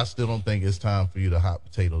I still don't think it's time for you to hot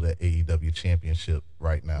potato that AEW championship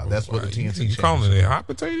right now. That's what the TNT You calling it a hot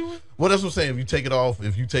potato? Well, that's what I'm saying. If you take it off,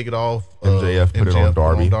 MJF put it on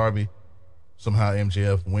Darby. Somehow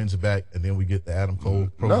MJF wins it back, and then we get the Adam Cole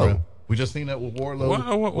program. No. We just seen that with Warlow.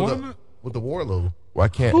 With the Warlow. Why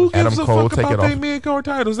can't Who Adam gives a Cole fuck take about it their off? mid-card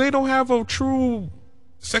titles? They don't have a true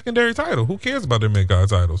secondary title. Who cares about their mid-card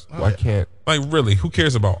titles? Why can't? Like, really, who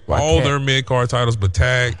cares about all their mid-card titles but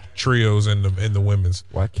tag, trios, and the women's?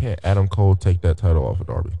 Why can't Adam Cole take that title off of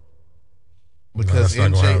Darby? Because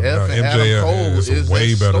MJF and Adam Cole is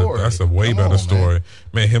way that better. story. That's a way better story,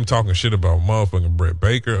 man. Him talking shit about motherfucking Britt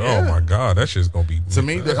Baker. Yeah. Oh my god, that shit's gonna be To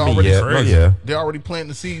me, that's they're gonna be already crazy. they're already planting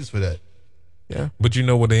the seeds for that. Yeah. But you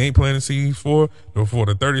know what they ain't planting seeds for? For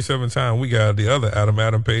the 37th time, we got the other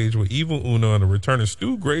Adam Page with Evil Uno and the returning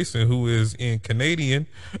Stu Grayson, who is in Canadian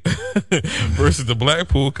versus the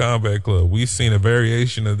Blackpool Combat Club. We've seen a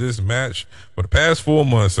variation of this match for the past 4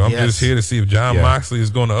 months. So I'm just here to see if John Moxley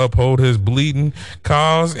is going to uphold his bleeding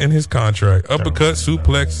cause in his contract. Uppercut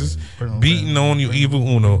suplexes, beating on you, Evil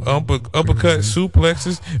Uno. Uppercut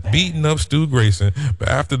suplexes, beating up Stu Grayson. But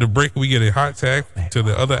after the break, we get a hot tag to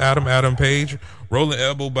the other Adam Page, rolling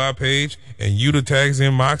elbow by Page, and Yuta tags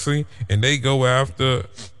in Moxley, and they go at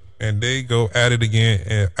it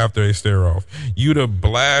again after a stare off. Yuta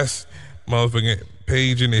blasts motherfucking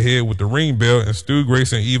Page in the head with the ring bell, and Stu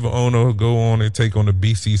Grayson and Evil Uno go on and take on the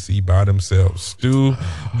BCC by themselves. Stu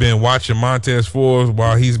been watching Montez Ford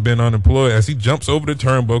while he's been unemployed as he jumps over the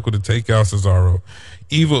turnbuckle to take out Cesaro.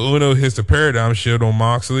 Evil Uno hits the Paradigm Shield on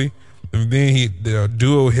Moxley, and then the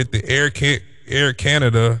duo hit the Air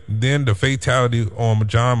Canada, then the fatality on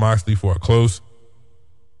John Moxley for a close.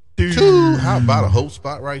 How about a whole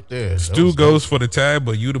spot right there? Stu goes for the tag,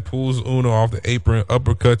 but Yuta pulls Uno off the apron,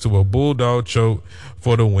 uppercut to a bulldog choke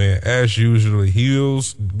for the win. As usual,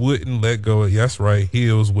 heels wouldn't let go. Yes, right,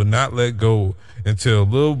 heels would not let go until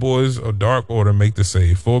Little Boys of Dark Order make the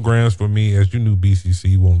save. 4 grams for me, as you knew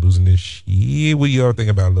BCC won't losing this shit. What y'all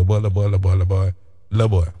think about Little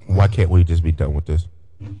Boy? Why can't we just be done with this?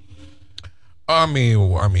 I mean,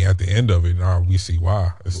 at the end of it, we see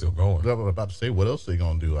why it's still going. I was about to say, what else are they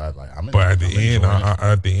gonna do? But at the end,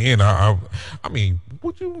 I mean,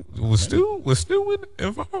 was Stu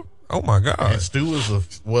involved? Oh my god! And Stu is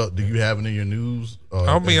do you have it in your news?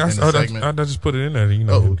 I mean, I just put it in there. You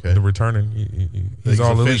know, the returning. He's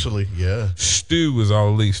all officially, elite. yeah. Stu is all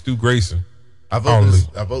elite. Stu Grayson. I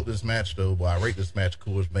vote this match though. But I rate this match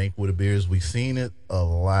Coors Bank with the beers. We've seen it a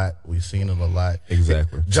lot.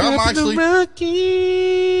 Exactly. John Moxley.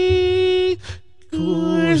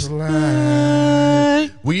 Coors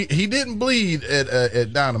Light. He didn't bleed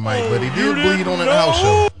at Dynamite, but he did bleed on that house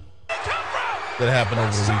show that happened over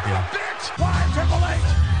the weekend.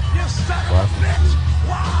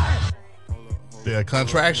 Yeah,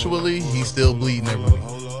 contractually, he's still bleeding every week.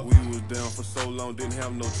 Down for so long, didn't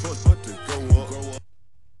have no choice but to go up.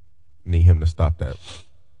 Need him to stop that.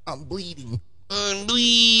 I'm bleeding.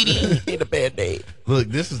 Ain't a bad day. Look,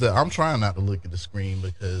 I'm trying not to look at the screen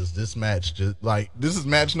because this match this is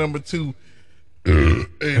match number 2. And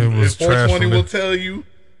 420 will tell you,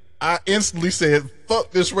 I instantly said,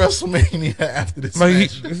 fuck this WrestleMania after this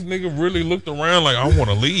match. This nigga really looked around like, I want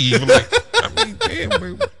to leave. I mean, damn,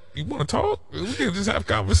 man, you want to talk? We can just have a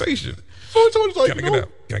conversation. So he's like, Can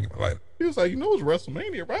I get my lighter? He was like, it's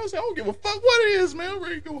WrestleMania, right? I said, I don't give a fuck what it is, man. I'm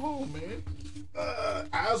ready to go home, man.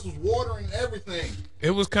 Eyes was watering everything.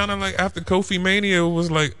 It was kind of like after Kofi Mania, it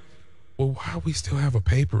was like, well, why we still have a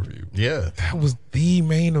pay-per-view? Yeah. That was the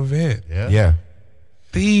main event. Yeah.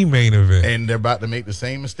 The main event. And they're about to make the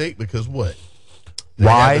same mistake because what?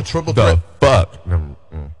 Why the triple the threat? fuck?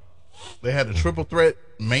 They had a triple threat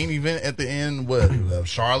main event at the end with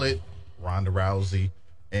Charlotte, Ronda Rousey,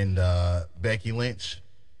 and Becky Lynch.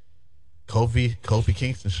 Kofi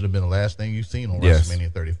Kingston should have been the last thing you've seen on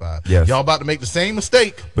WrestleMania 35. Yes. Y'all about to make the same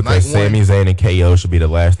mistake. Because Sami Zayn and KO should be the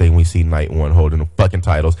last thing we see night 1 holding the fucking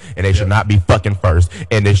titles. And they should not be fucking first.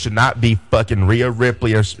 And they should not be fucking Rhea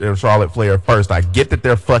Ripley or Charlotte Flair first. I get that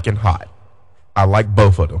they're fucking hot. I like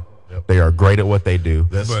both of them. Yep. They are great at what they do.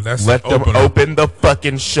 Let them open the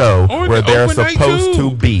fucking show where they're supposed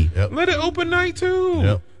to be. Yep. Let it open night 2.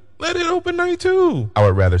 Yep. Let it open night 2. I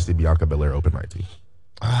would rather see Bianca Belair open night 2.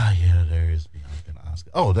 Ah, yeah, there is Bianca and Asuka.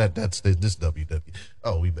 Oh, that's this WWE.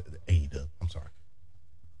 Oh, AEW. I'm sorry.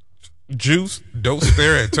 Juice, don't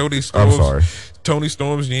stare at Tony Storm's. I'm sorry. Tony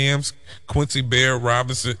Storm's Yams, Quincy Bear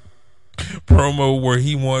Robinson promo where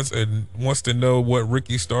he wants to know what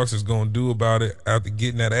Ricky Starks is going to do about it after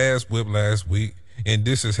getting that ass whipped last week, and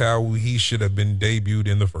this is how he should have been debuted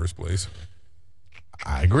in the first place.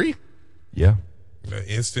 I agree. Yeah. The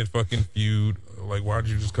instant fucking feud. Like, why'd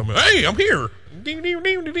you just come in? Hey, I'm here.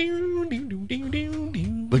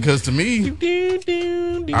 Because to me,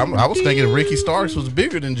 I was thinking Ricky Starks was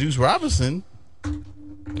bigger than Juice Robinson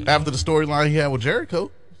after the storyline he had with Jericho.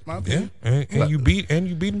 That's my opinion. Yeah, and you beat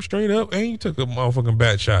him straight up, and you took a motherfucking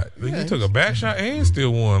bat shot. You took a bat shot and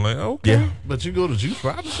still won. Like, okay. Yeah. But you go to Juice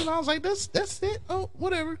Robinson, I was like, that's it. Oh,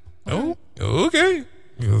 whatever. Oh, okay.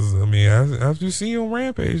 Because I mean, as you see on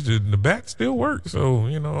Rampage, the bat still works. So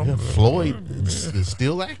Floyd is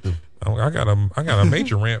still active. I got a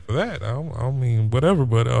major rant for that. I mean, whatever.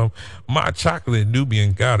 But my chocolate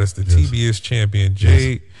Nubian goddess, the TBS champion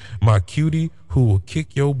Jade, my cutie who will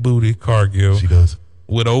kick your booty, Cargill. She does.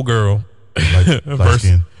 With old girl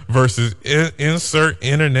versus insert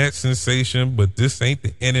internet sensation, but this ain't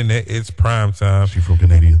the internet. It's prime time. She from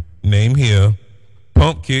Canada. Name here.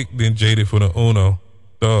 Pump kick, then Jaded for the uno.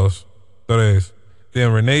 Dos. Tres.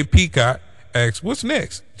 Then Renee Peacock asked, "What's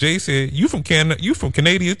next?" Jay said, "You from Canada? You from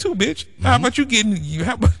Canada too, bitch? How about you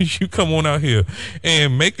How about you come on out here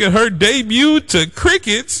and making her debut to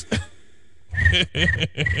crickets?"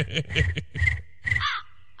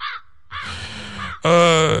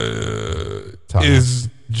 Is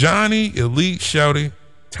Johnny Elite Shouty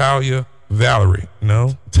Talia Valerie?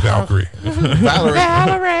 No, Valkyrie. Valerie.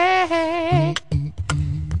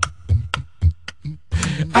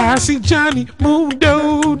 I see Johnny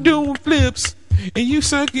Mundo doing flips, and you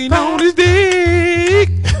sucking on his dick.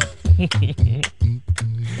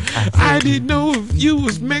 I didn't know if you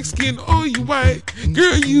was Mexican or you white.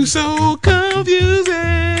 Girl, you so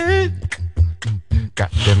confusing. God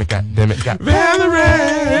damn it, Valerie.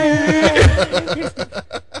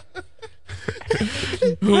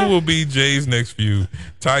 Who will be Jay's next feud?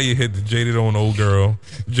 Talia hit the Jaded on old girl.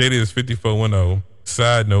 Jaded is 54-0.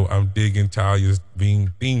 Side note, I'm digging Talia's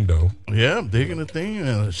theme though. Yeah, I'm digging the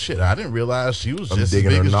theme. Shit, I didn't realize she was just as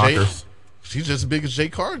digging big her as knockers. She's just as big as Jay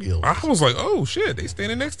Cargill. I was like, oh shit, they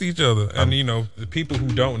standing next to each other. And the people who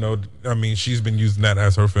don't know, I mean, she's been using that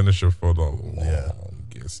as her finisher for the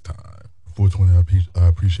longest time. 420, I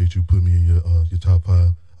appreciate you putting me in your top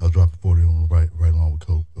 5. I'll drop the 40 on right along with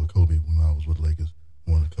Kobe when I was with Lakers.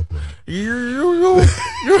 Won a couple of them.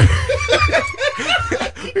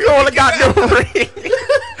 You only got them rings.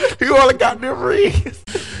 You only got them rings.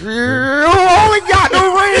 You only got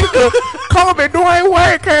them rings. Kobe Dwayne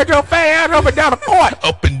Wade carried your fat ass up and down the court.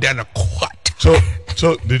 Up and down the court.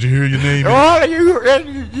 Chuck, did you hear your name?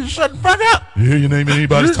 You shouldn't fuck up. You hear your name in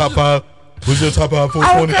anybody's top 5? Was your top 5 420?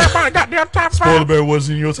 I don't care about goddamn top 5. Spoiler Bear was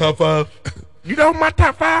in your top 5? You know my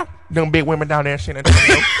top 5? Them big women down there in San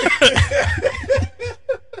Antonio.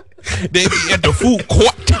 They be at the food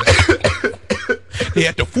court. They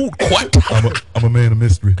at the food court. I'm a man of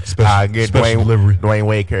mystery. Special delivery. Dwayne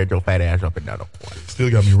Wade carried your fat ass up and down the court. Still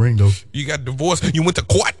got me a ring though. You got divorced. You went to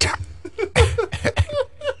court.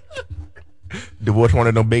 Divorced one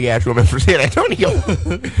of them big ass women from San Antonio.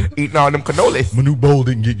 Eating all them cannolis. Manu Bowl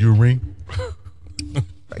didn't get you a ring.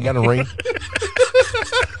 I got a ring.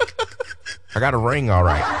 I got a ring, all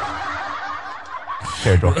right.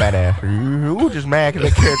 Carried your fat ass. You just mad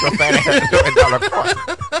because they carried your fat ass up and down the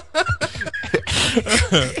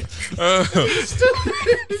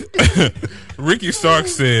court. Ricky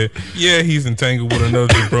Starks said, "Yeah, he's entangled with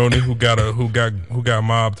another jabroni who got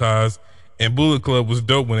mob ties, and Bullet Club was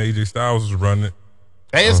dope when AJ Styles was running it."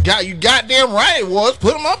 Hey, you goddamn right it was.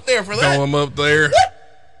 Put him up there for that. Throw him up there.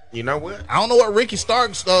 You know what? I don't know what Ricky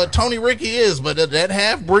Starks, Tony Ricky is, but that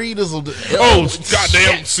half breed is a.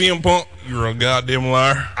 Goddamn CM Punk, you're a goddamn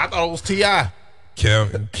liar. I thought it was T.I.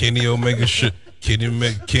 Kenny Omega shit.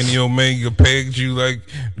 Kenny Omega pegged you like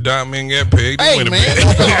Diamond got pegged. Hey man,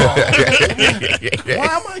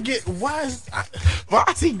 why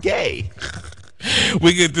is he gay?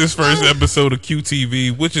 We get this first episode of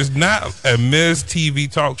QTV, which is not a Miz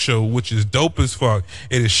TV talk show, which is dope as fuck.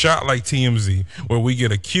 It is shot like TMZ, where we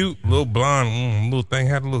get a cute little blonde little thing,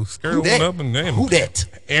 had a little skirt on up, and then who that?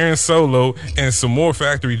 Aaron Solo and some more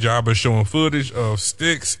factory jobbers showing footage of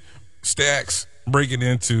Stacks breaking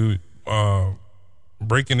into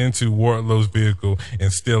Wardlow's vehicle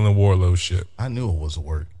and stealing Wardlow's shit. I knew it was a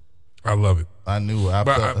work. I love it. I knew.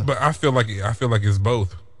 But I feel like it's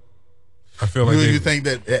both. I feel like you think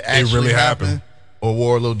that it actually really happened, or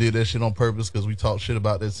Wardlow did that shit on purpose because we talked shit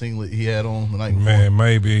about that singlet he had on the night before? Man,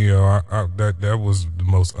 maybe that was the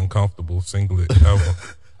most uncomfortable singlet ever.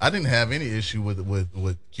 I didn't have any issue with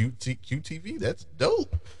QTV. That's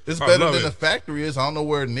dope. It's better than the factory is. I don't know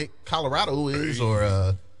where Nick Colorado is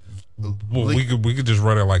or. Well, we could just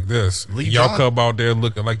run it like this. Y'all come out there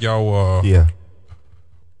looking like y'all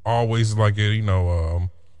always like it,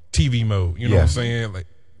 TV mode. You know what I'm saying? Like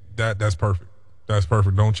that's perfect. That's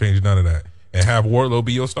perfect. Don't change none of that. And have Wardlow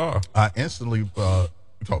be your star. I instantly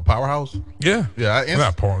talk Powerhouse. Yeah. Yeah.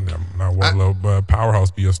 Not Wardlow, but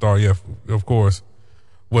Powerhouse be your star. Yeah, of course.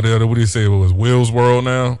 What did he say? It was Will's World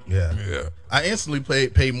now? Yeah. I instantly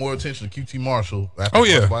paid more attention to QT Marshall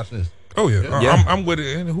after watching this. Oh yeah. I'm with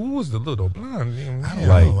it. And who was the little blonde? I don't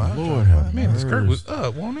know. Lord have man, his skirt was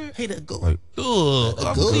up, wasn't it? Hey, that go. Like,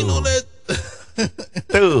 I'm clean on that.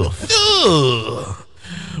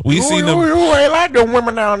 We seen them. I like the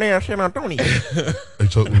women down there in San Antonio. Hey,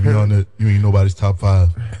 Chuck, with me on that, you ain't nobody's top 5.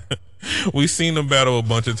 We seen them battle a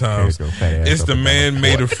bunch of times. It's the man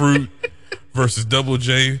made of fruit versus Double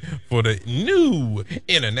J for the new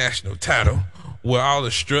international title, where all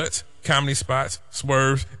the struts, comedy spots,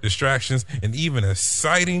 swerves, distractions, and even a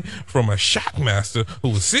sighting from a shockmaster who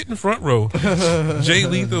was sitting front row. Jay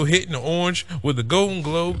Lethal hitting the orange with the Golden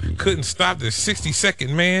Globe couldn't stop the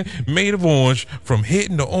 60-second man made of orange from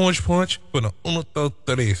hitting the orange punch for the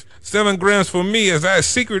 1-2-3. 7 grams for me, as I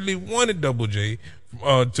secretly wanted Double J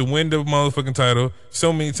to win the motherfucking title.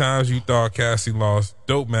 So many times you thought Cassie lost.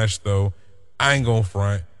 Dope match though. I ain't gonna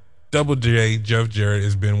front. Double J, Jeff Jarrett,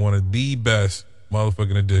 has been one of the best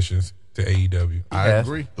motherfucking additions to AEW. I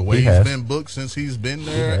agree. The way he's been booked since he's been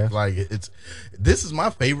there, like this is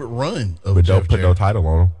my favorite run of but Jeff don't put Jarrett. no title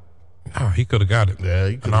on him. Oh, he could have got it. Yeah,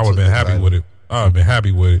 he and I would have been happy with it. I would have been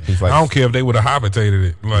happy with it. He's like, I don't care if they would have habitated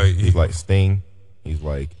it. Like he's like Sting. He's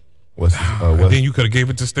like then you could have gave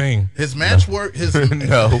it to Sting. His match work. His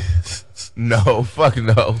no, fuck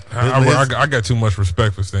no. I got too much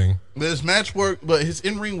respect for Sting. His match work, but his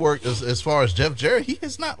in-ring work, as far as Jeff Jarrett, he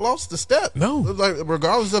has not lost a step. No, like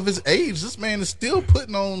regardless of his age, this man is still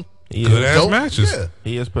putting on good ass matches. Yeah.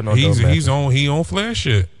 He is putting on. He's on Flair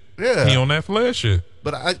shit. Yeah, he on that Flair shit.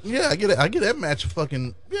 But I get it. I get that match.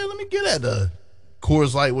 Fucking let me get at the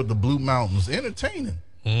Coors Light with the Blue Mountains. Entertaining.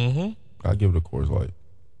 I give it a Coors Light.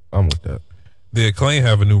 I'm with that. The Acclaim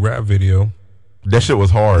have a new rap video. That shit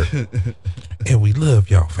was hard. And we love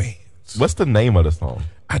y'all fans. What's the name of the song?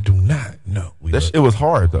 I do not know. It was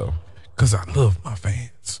hard though. Because I love my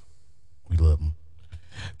fans. We love them.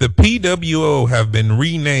 The PWO have been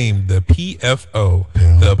renamed the PFO,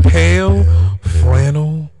 the Pale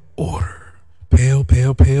Flannel Order. Pale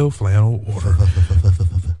Flannel Order.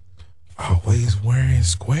 Always wearing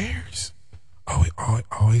squares.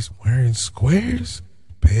 Always wearing squares.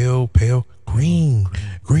 Pale, green.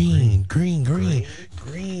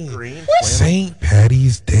 St.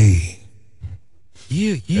 Patty's Day.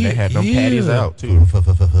 Yeah. And they had them patties out too.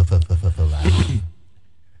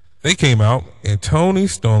 They came out and Tony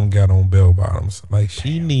Storm got on bell bottoms like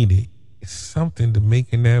she needed something to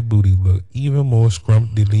making that booty look even more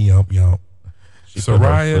scrumptious.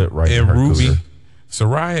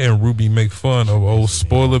 Soraya and Ruby make fun of old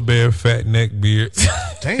spoiler bear fat neck beards.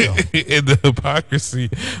 Damn. And the hypocrisy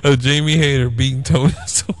of Jamie Hayter beating Tony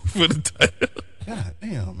Storm for the title. God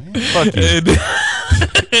damn, man. Fuck you.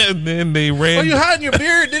 And then they ran. Oh, you hiding your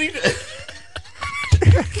beard? Did he?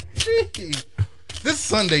 This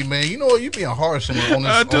Sunday, man. You know what? You being harsh on this.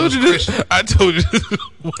 I told you this.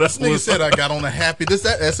 This nigga said I got on a happy.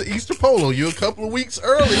 That's an Easter polo. You a couple of weeks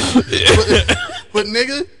early, but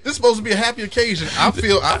nigga, this supposed to be a happy occasion. I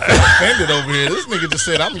feel offended over here. This nigga just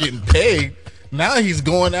said I'm getting pegged. Now he's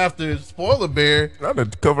going after Spoiler Bear. I done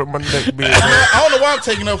covered my neck beard. I don't know why I'm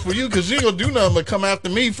taking up for you because you ain't gonna do nothing but come after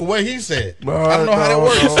me for what he said. I don't know how that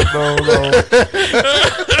works. No.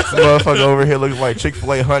 This motherfucker over here looking like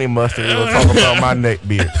Chick-fil-A honey mustard. He was talking about my neck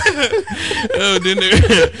beard.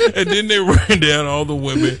 Then they ran down all the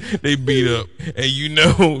women they beat up, and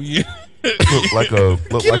look like a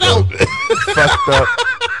fucked up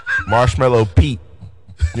Marshmallow Pete.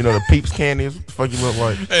 You know the Peeps candies? What the fuck you look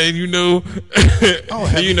like? And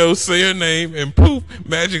say her name and poof,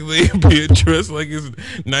 magically be dressed like it's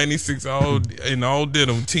 96 all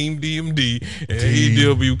denim, Team DMD, and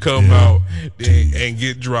AEW come out and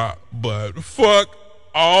get dropped. But fuck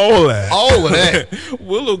all that.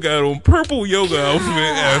 Willow got on purple yoga outfit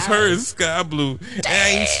as her is sky blue.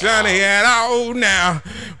 Ain't sunny at all now.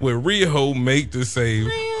 With Riho make the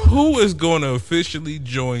save. Who is going to officially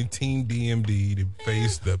join Team DMD to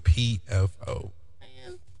face the PFO?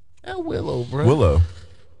 That Willow, bro. Willow.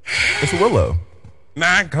 It's Willow.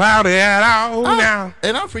 Not cloudy at all now.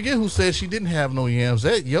 And I forget who said she didn't have no yams.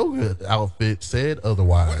 That yoga outfit said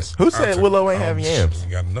otherwise. Who said Willow ain't have yams?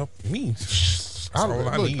 You got enough for me. I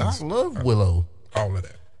love Willow. All of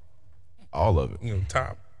that. All of it.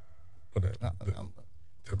 Top. The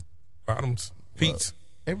bottoms. Feet.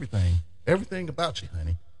 Everything. Everything about you,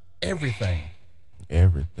 honey. Everything.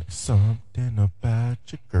 Everything, something about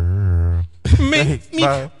your girl Make me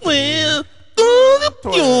well. You.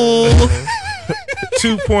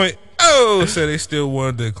 2.0 said they still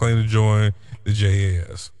wanted to claim to join the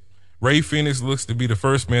JAS. Ray Phoenix looks to be the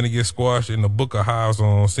first man to get squashed in the Book of Hives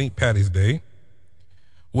on St. Patty's Day.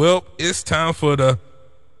 Well, it's time for the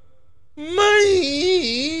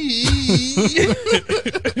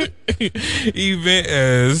event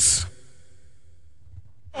as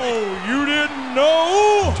You didn't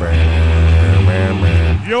know?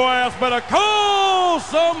 Your ass better call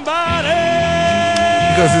somebody.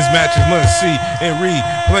 because this match is must see and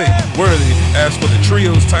replay worthy. As for the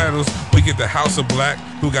trios titles, we get the House of Black,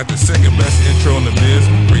 who got the second best intro in the biz,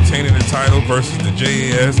 retaining the title versus the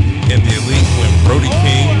JAS and the Elite when Brody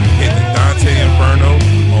King hit the Dante Inferno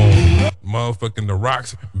on motherfucking The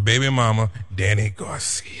Rock's baby mama, Danny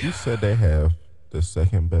Garcia. You said they have the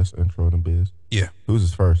second best intro in the biz? Yeah. Who's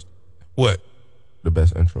his first? What? The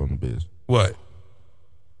best intro in the biz. What?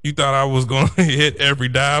 You thought I was going to hit every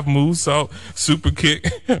dive, moonsault, super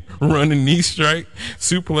kick, running knee strike,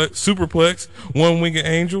 superplex, one-winged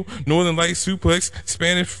angel, northern light suplex,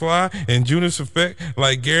 Spanish fly, and Judas effect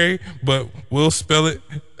like Gary, but we'll spell it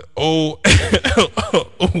we'll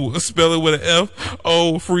spell it with an F.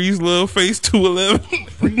 Oh, freeze love face 211.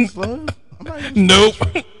 Freeze love? Nope.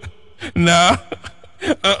 Nah.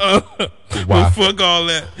 Why? But fuck all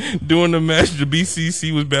that. During the match, the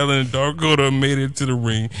BCC was battling Dark Order and made it to the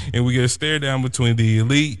ring, and we get a stare down between the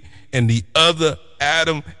Elite and the other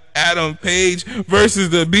Adam Page versus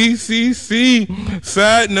the BCC.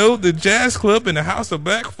 Side note, the Jazz Club and the House of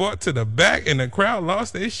Black fought to the back, and the crowd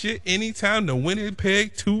lost their shit anytime the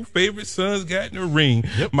Winnipeg two favorite sons got in the ring.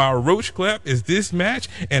 Yep. My roach clap is this match,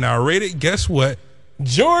 and I rated, guess what?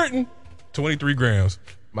 Jordan, 23 grams.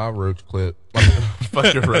 My roach clip.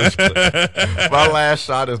 Fucking roach clip. My last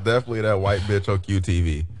shot is definitely that white bitch on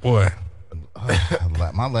QTV. Boy.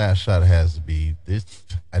 My last shot has to be this.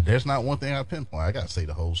 There's not one thing I pinpoint. I got to say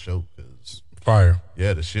the whole show because fire.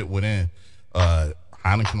 Yeah, the shit went in.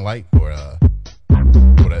 Heineken Light for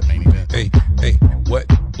that main event. Hey, what?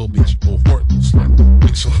 Little bitch, little fort, little slut.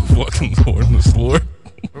 Bitch, little fucking Lord on the floor.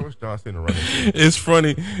 Where was John Cena running? It's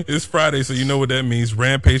funny. It's Friday, so you know what that means.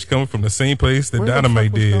 Rampage coming from the same place that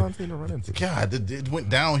Dynamite did. John Cena running to? God, it went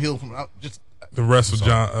downhill from just the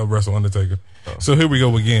Wrestle Undertaker. Oh. So here we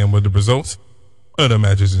go again with the results of the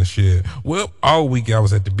matches and shit. Well, all week I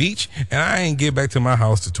was at the beach, and I ain't get back to my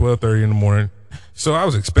house till 12:30 in the morning. So I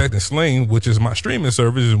was expecting Sling, which is my streaming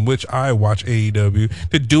service in which I watch AEW,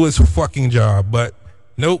 to do its fucking job, but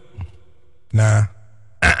nope, nah.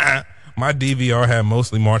 My DVR had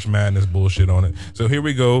mostly March Madness bullshit on it. So here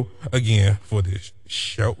we go again for this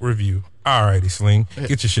show review. Alrighty, Sling,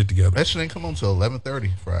 get your shit together. That shit ain't come on till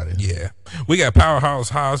 11:30 Friday. Yeah. We got Powerhouse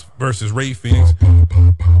Hobbs versus Ray Phoenix.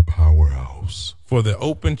 Powerhouse. For the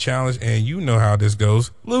open challenge, and you know how this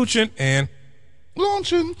goes. Luchin and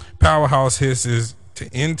Launchin'. Powerhouse hisses to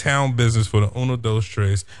in-town business for the Uno Dos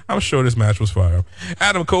Tres. I'm sure this match was fire.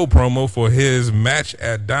 Adam Cole promo for his match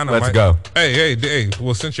at Dynamite. Let's go. Hey.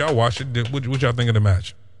 Well, since y'all watched it, what y'all think of the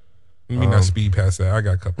match? Let me not speed past that. I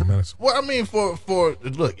got a couple minutes. Well, I mean, for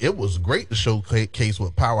look, it was great to showcase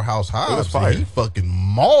with Powerhouse Hobbs. It was fire. He fucking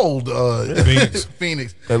mauled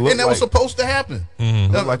Phoenix. And that was supposed to happen.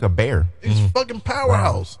 Mm-hmm. Looked like a bear. He's fucking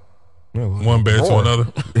Powerhouse. Wow. One bear to another.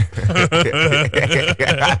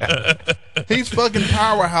 He's fucking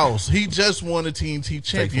Powerhouse. He just won a TNT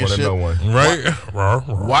championship. Takes one to know one. Right?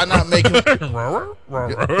 Why not make him Growl?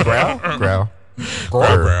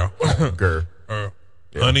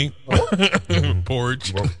 Honey.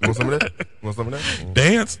 Porridge. Want some of that?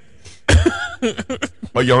 Dance.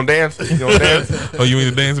 Oh, you on dance? Oh, you mean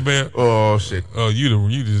the dancing bear? Oh shit. Oh,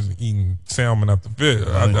 you just eating salmon out the fish,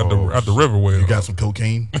 out the river well. You got some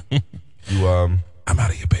cocaine? You I'm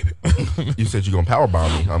out of here, baby. You said you gonna power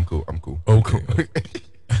bomb me. I'm cool. Okay.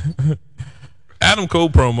 Adam Cole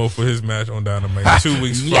promo for his match on Dynamite. 2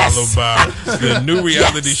 weeks followed by the new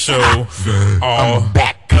reality show, All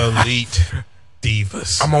Elite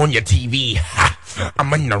Divas. I'm on your TV.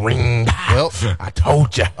 I'm in the ring. Well, I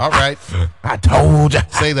told you. All right. I told you.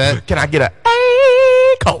 Say that. Can I get a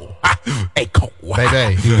echo? Echo.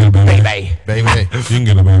 Baby. Baby. Baby. You can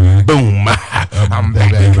get a baby. Boom. I'm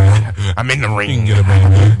back. I'm in the ring. You can get a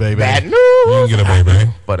baby. Baby. Bad news. You can get a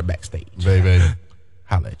baby. For the backstage. Baby.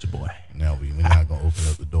 Holla at your boy. Now we're not gonna open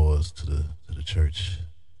up the doors to the church.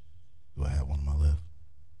 Do I have one on my left?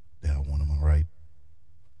 Do I have one on my right?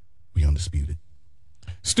 We undisputed.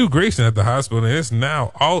 Stu Grayson at the hospital is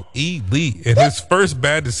now All Elite, and his first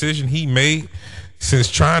bad decision he made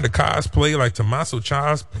since trying to cosplay like Tommaso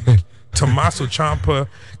Tommaso Ciampa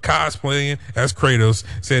cosplaying as Kratos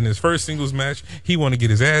said in his first singles match he wanted to get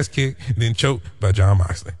his ass kicked and then choked by Jon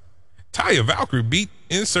Moxley. Taya Valkyrie beat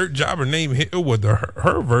insert jobber named Hitler with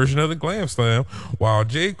her version of the Glam Slam, while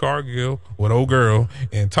Jade Cargill with old girl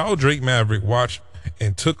and Tall Drake Maverick watched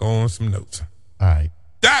and took on some notes. All right.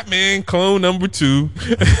 Batman clone number 2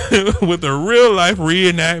 with a real life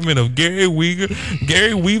reenactment of Gary Weaver.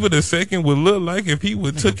 Gary Weaver II would look like if he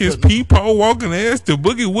would took his peepaw walking ass to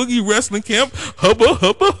Boogie Woogie Wrestling Camp. Hubba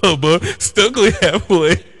hubba hubba. Stokely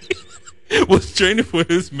halfway was training for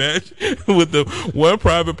his match with the One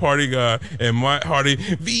Private Party guy and Mike Hardy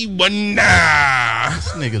V1.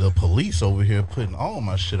 This nigga the police over here putting all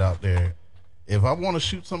my shit out there. If I want to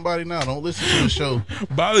shoot somebody now, don't listen to the show.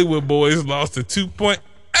 Bollywood Boys lost to 2.0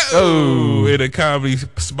 in a comedy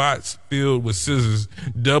spot filled with scissors.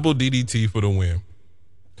 Double DDT for the win.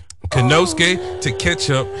 Kenosuke to catch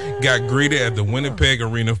up got greeted at the Winnipeg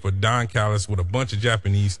Arena for Don Callis with a bunch of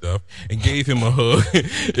Japanese stuff and gave him a hug.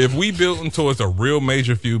 If we building towards a real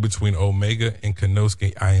major feud between Omega and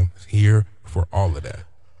Kenosuke, I am here for all of that.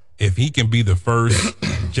 If he can be the first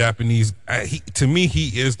Japanese, to me,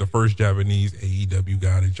 he is the first Japanese AEW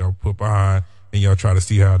guy that y'all put behind, and y'all try to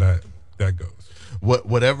see how that goes.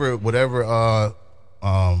 Whatever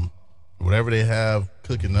they have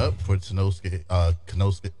cooking up for Kenosuke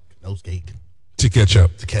To catch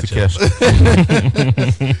up.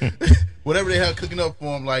 Whatever they have cooking up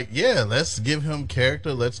for him, like, yeah, let's give him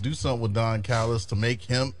character. Let's do something with Don Callis to make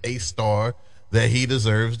him a star that he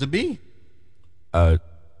deserves to be.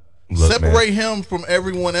 Separate him from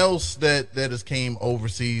everyone else that has came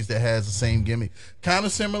overseas that has the same gimmick. Kind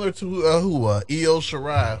of similar to Io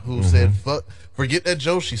Shirai, who said, forget that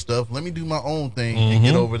Joshi stuff. Let me do my own thing and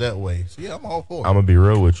get over that way. So, yeah, I'm all for it. I'm going to be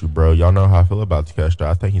real with you, bro. Y'all know how I feel about Takeshita.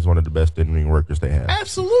 I think he's one of the best in-ring workers they have.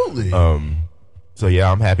 Absolutely. So, yeah,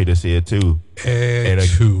 I'm happy to see it, too.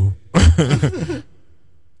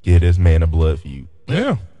 Get this man a blood feud.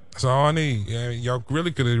 Yeah, that's all I need. Yeah, y'all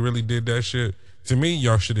really could have really did that shit. To me,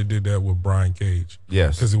 y'all should have did that with Brian Cage.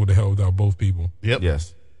 Yes, because it would have helped out both people. Yep.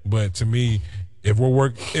 Yes. But to me, if we're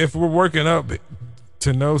working up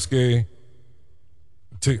Kenosuke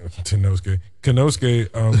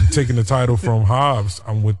taking the title from Hobbs,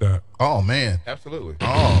 I'm with that. Oh man, absolutely.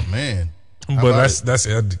 Oh man, but that's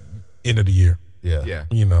at the end of the year. Yeah.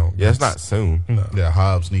 You know. Yeah, it's not soon. No. Yeah,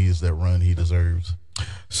 Hobbs needs that run he deserves.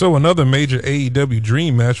 So another major AEW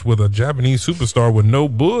dream match with a Japanese superstar with no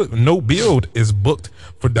build is booked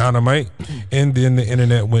for Dynamite, and then the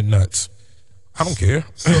internet went nuts. I don't care.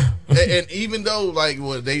 So, and even though like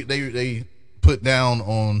what they put down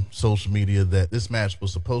on social media that this match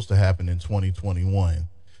was supposed to happen in 2021,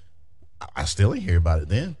 I still ain't hear about it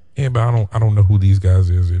then. Yeah, but I don't know who these guys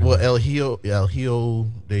is. Well, El Hijo,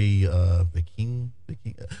 the king.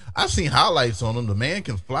 I've seen highlights on him. The man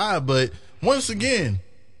can fly, but once again,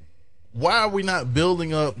 why are we not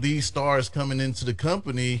building up these stars coming into the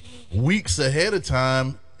company weeks ahead of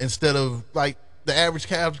time instead of like the average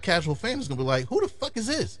casual fan is gonna be like, who the fuck is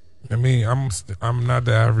this? I mean, I'm not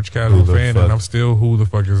the average casual fan, and I'm still who the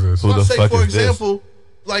fuck is this? Who the fuck for example, this?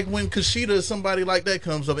 Like when Kushida or somebody like that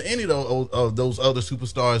comes up, any of those other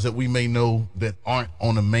superstars that we may know that aren't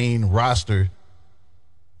on the main roster,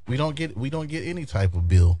 we don't get any type of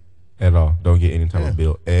bill at all. Don't get any type of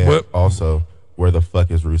bill. And also, where the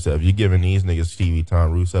fuck is Rusev? You giving these niggas TV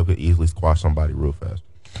time? Rusev could easily squash somebody real fast.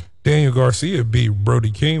 Daniel Garcia beat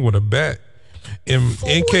Brody King with a bat in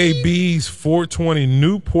NKB's 420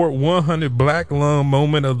 Newport 100 Black Lung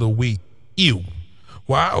Moment of the Week. Ew.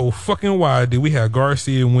 Why, oh fucking why did we have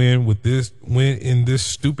Garcia win in this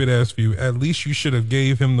stupid ass feud? At least you should have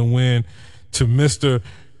gave him the win to Mr.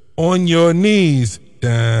 On Your Knees.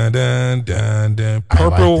 Dun, dun, dun, dun.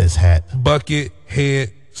 Purple like this hat. Bucket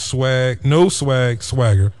head swag. No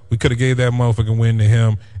swagger. We could have gave that motherfucking win to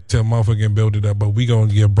him till motherfucking build it up, but we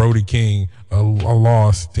gonna give Brody King a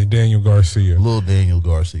loss to Daniel Garcia. Little Daniel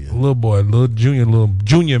Garcia. Little boy, little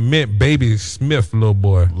junior mint baby Smith, little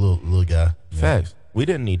boy. Little guy. Yeah. Facts. We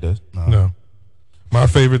didn't need this. No. My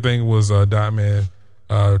favorite thing was Dot Man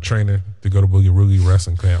training to go to Boogie Woogie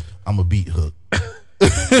Wrestling Camp. I'm a beat hook. I'm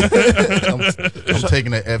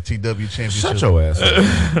taking that FTW championship. Shut your ass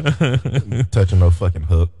up. Touching no fucking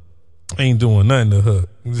hook. Ain't doing nothing to hook.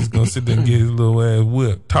 I'm just gonna sit there and get his little ass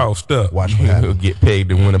whipped, tossed up. Watch what happens. Get pegged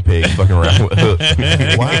in Winnipeg, fucking around with hook.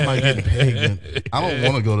 Why am I getting pegged? I don't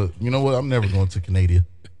want to go to. You know what? I'm never going to Canada.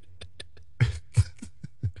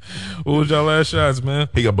 What was y'all last shots, man?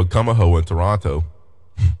 He gonna become a hoe in Toronto.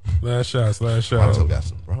 Last shots. Toronto got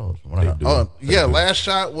some bros. Yeah, last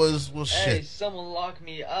shot was shit. Hey, someone lock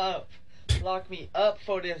me up. Lock me up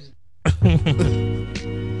for this.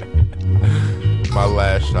 My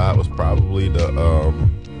last shot was probably the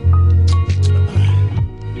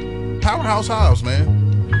Powerhouse Hobbs,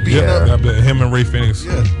 man. Yeah. I bet him and Ray Phoenix.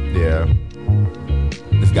 Yeah.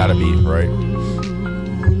 It's gotta be, right?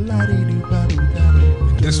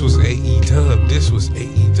 This was AEW. This was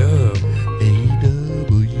AEW.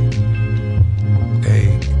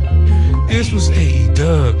 Hey. This was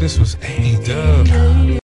AEW. This was AEW.